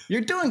playing.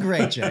 You're doing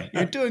great, Jay.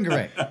 You're doing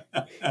great.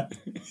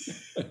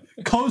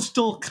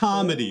 Coastal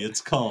Comedy, it's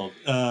called.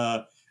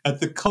 At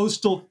the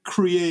Coastal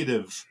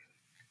Creative.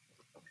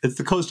 It's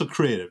the Coastal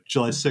Creative,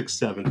 July 6th,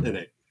 7th, and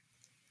 8th.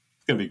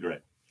 It's going to be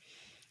great.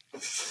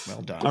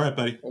 Well done. All right,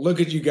 buddy. Well,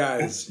 look at you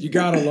guys. You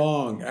got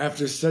along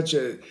after such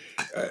a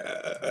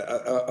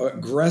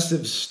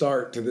aggressive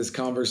start to this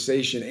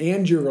conversation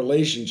and your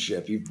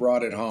relationship. You've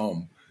brought it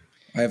home.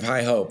 I have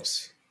high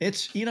hopes.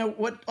 It's,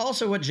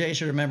 what Jay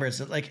should remember is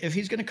that, like, if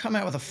he's going to come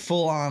out with a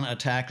full-on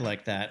attack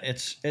like that,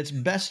 it's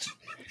best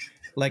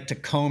like to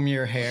comb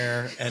your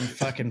hair and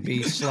fucking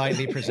be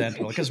slightly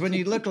presentable. Because when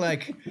you look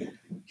like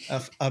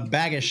a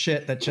bag of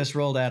shit that just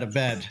rolled out of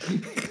bed,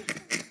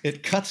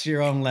 it cuts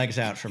your own legs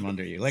out from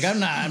under you. Like I'm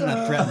not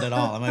threatened at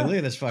all. I'm like, look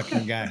at this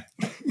fucking guy.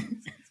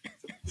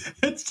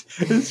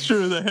 It's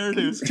true. The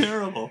hairdo is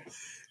terrible.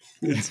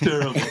 It's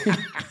terrible.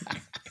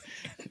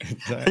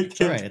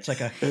 It's all right. It's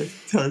like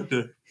it's hard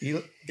to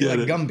you like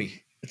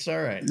Gumby. It's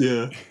all right.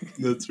 Yeah,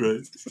 that's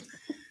right.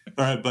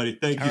 All right, buddy.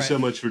 Thank you so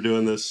much for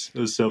doing this. It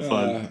was so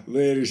fun.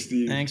 Later,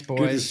 Steve. Thanks, boys.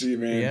 Good to see you,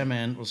 man. Yeah,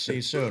 man. We'll see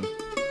you soon.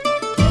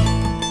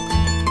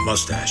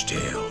 Mustache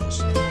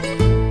Tales.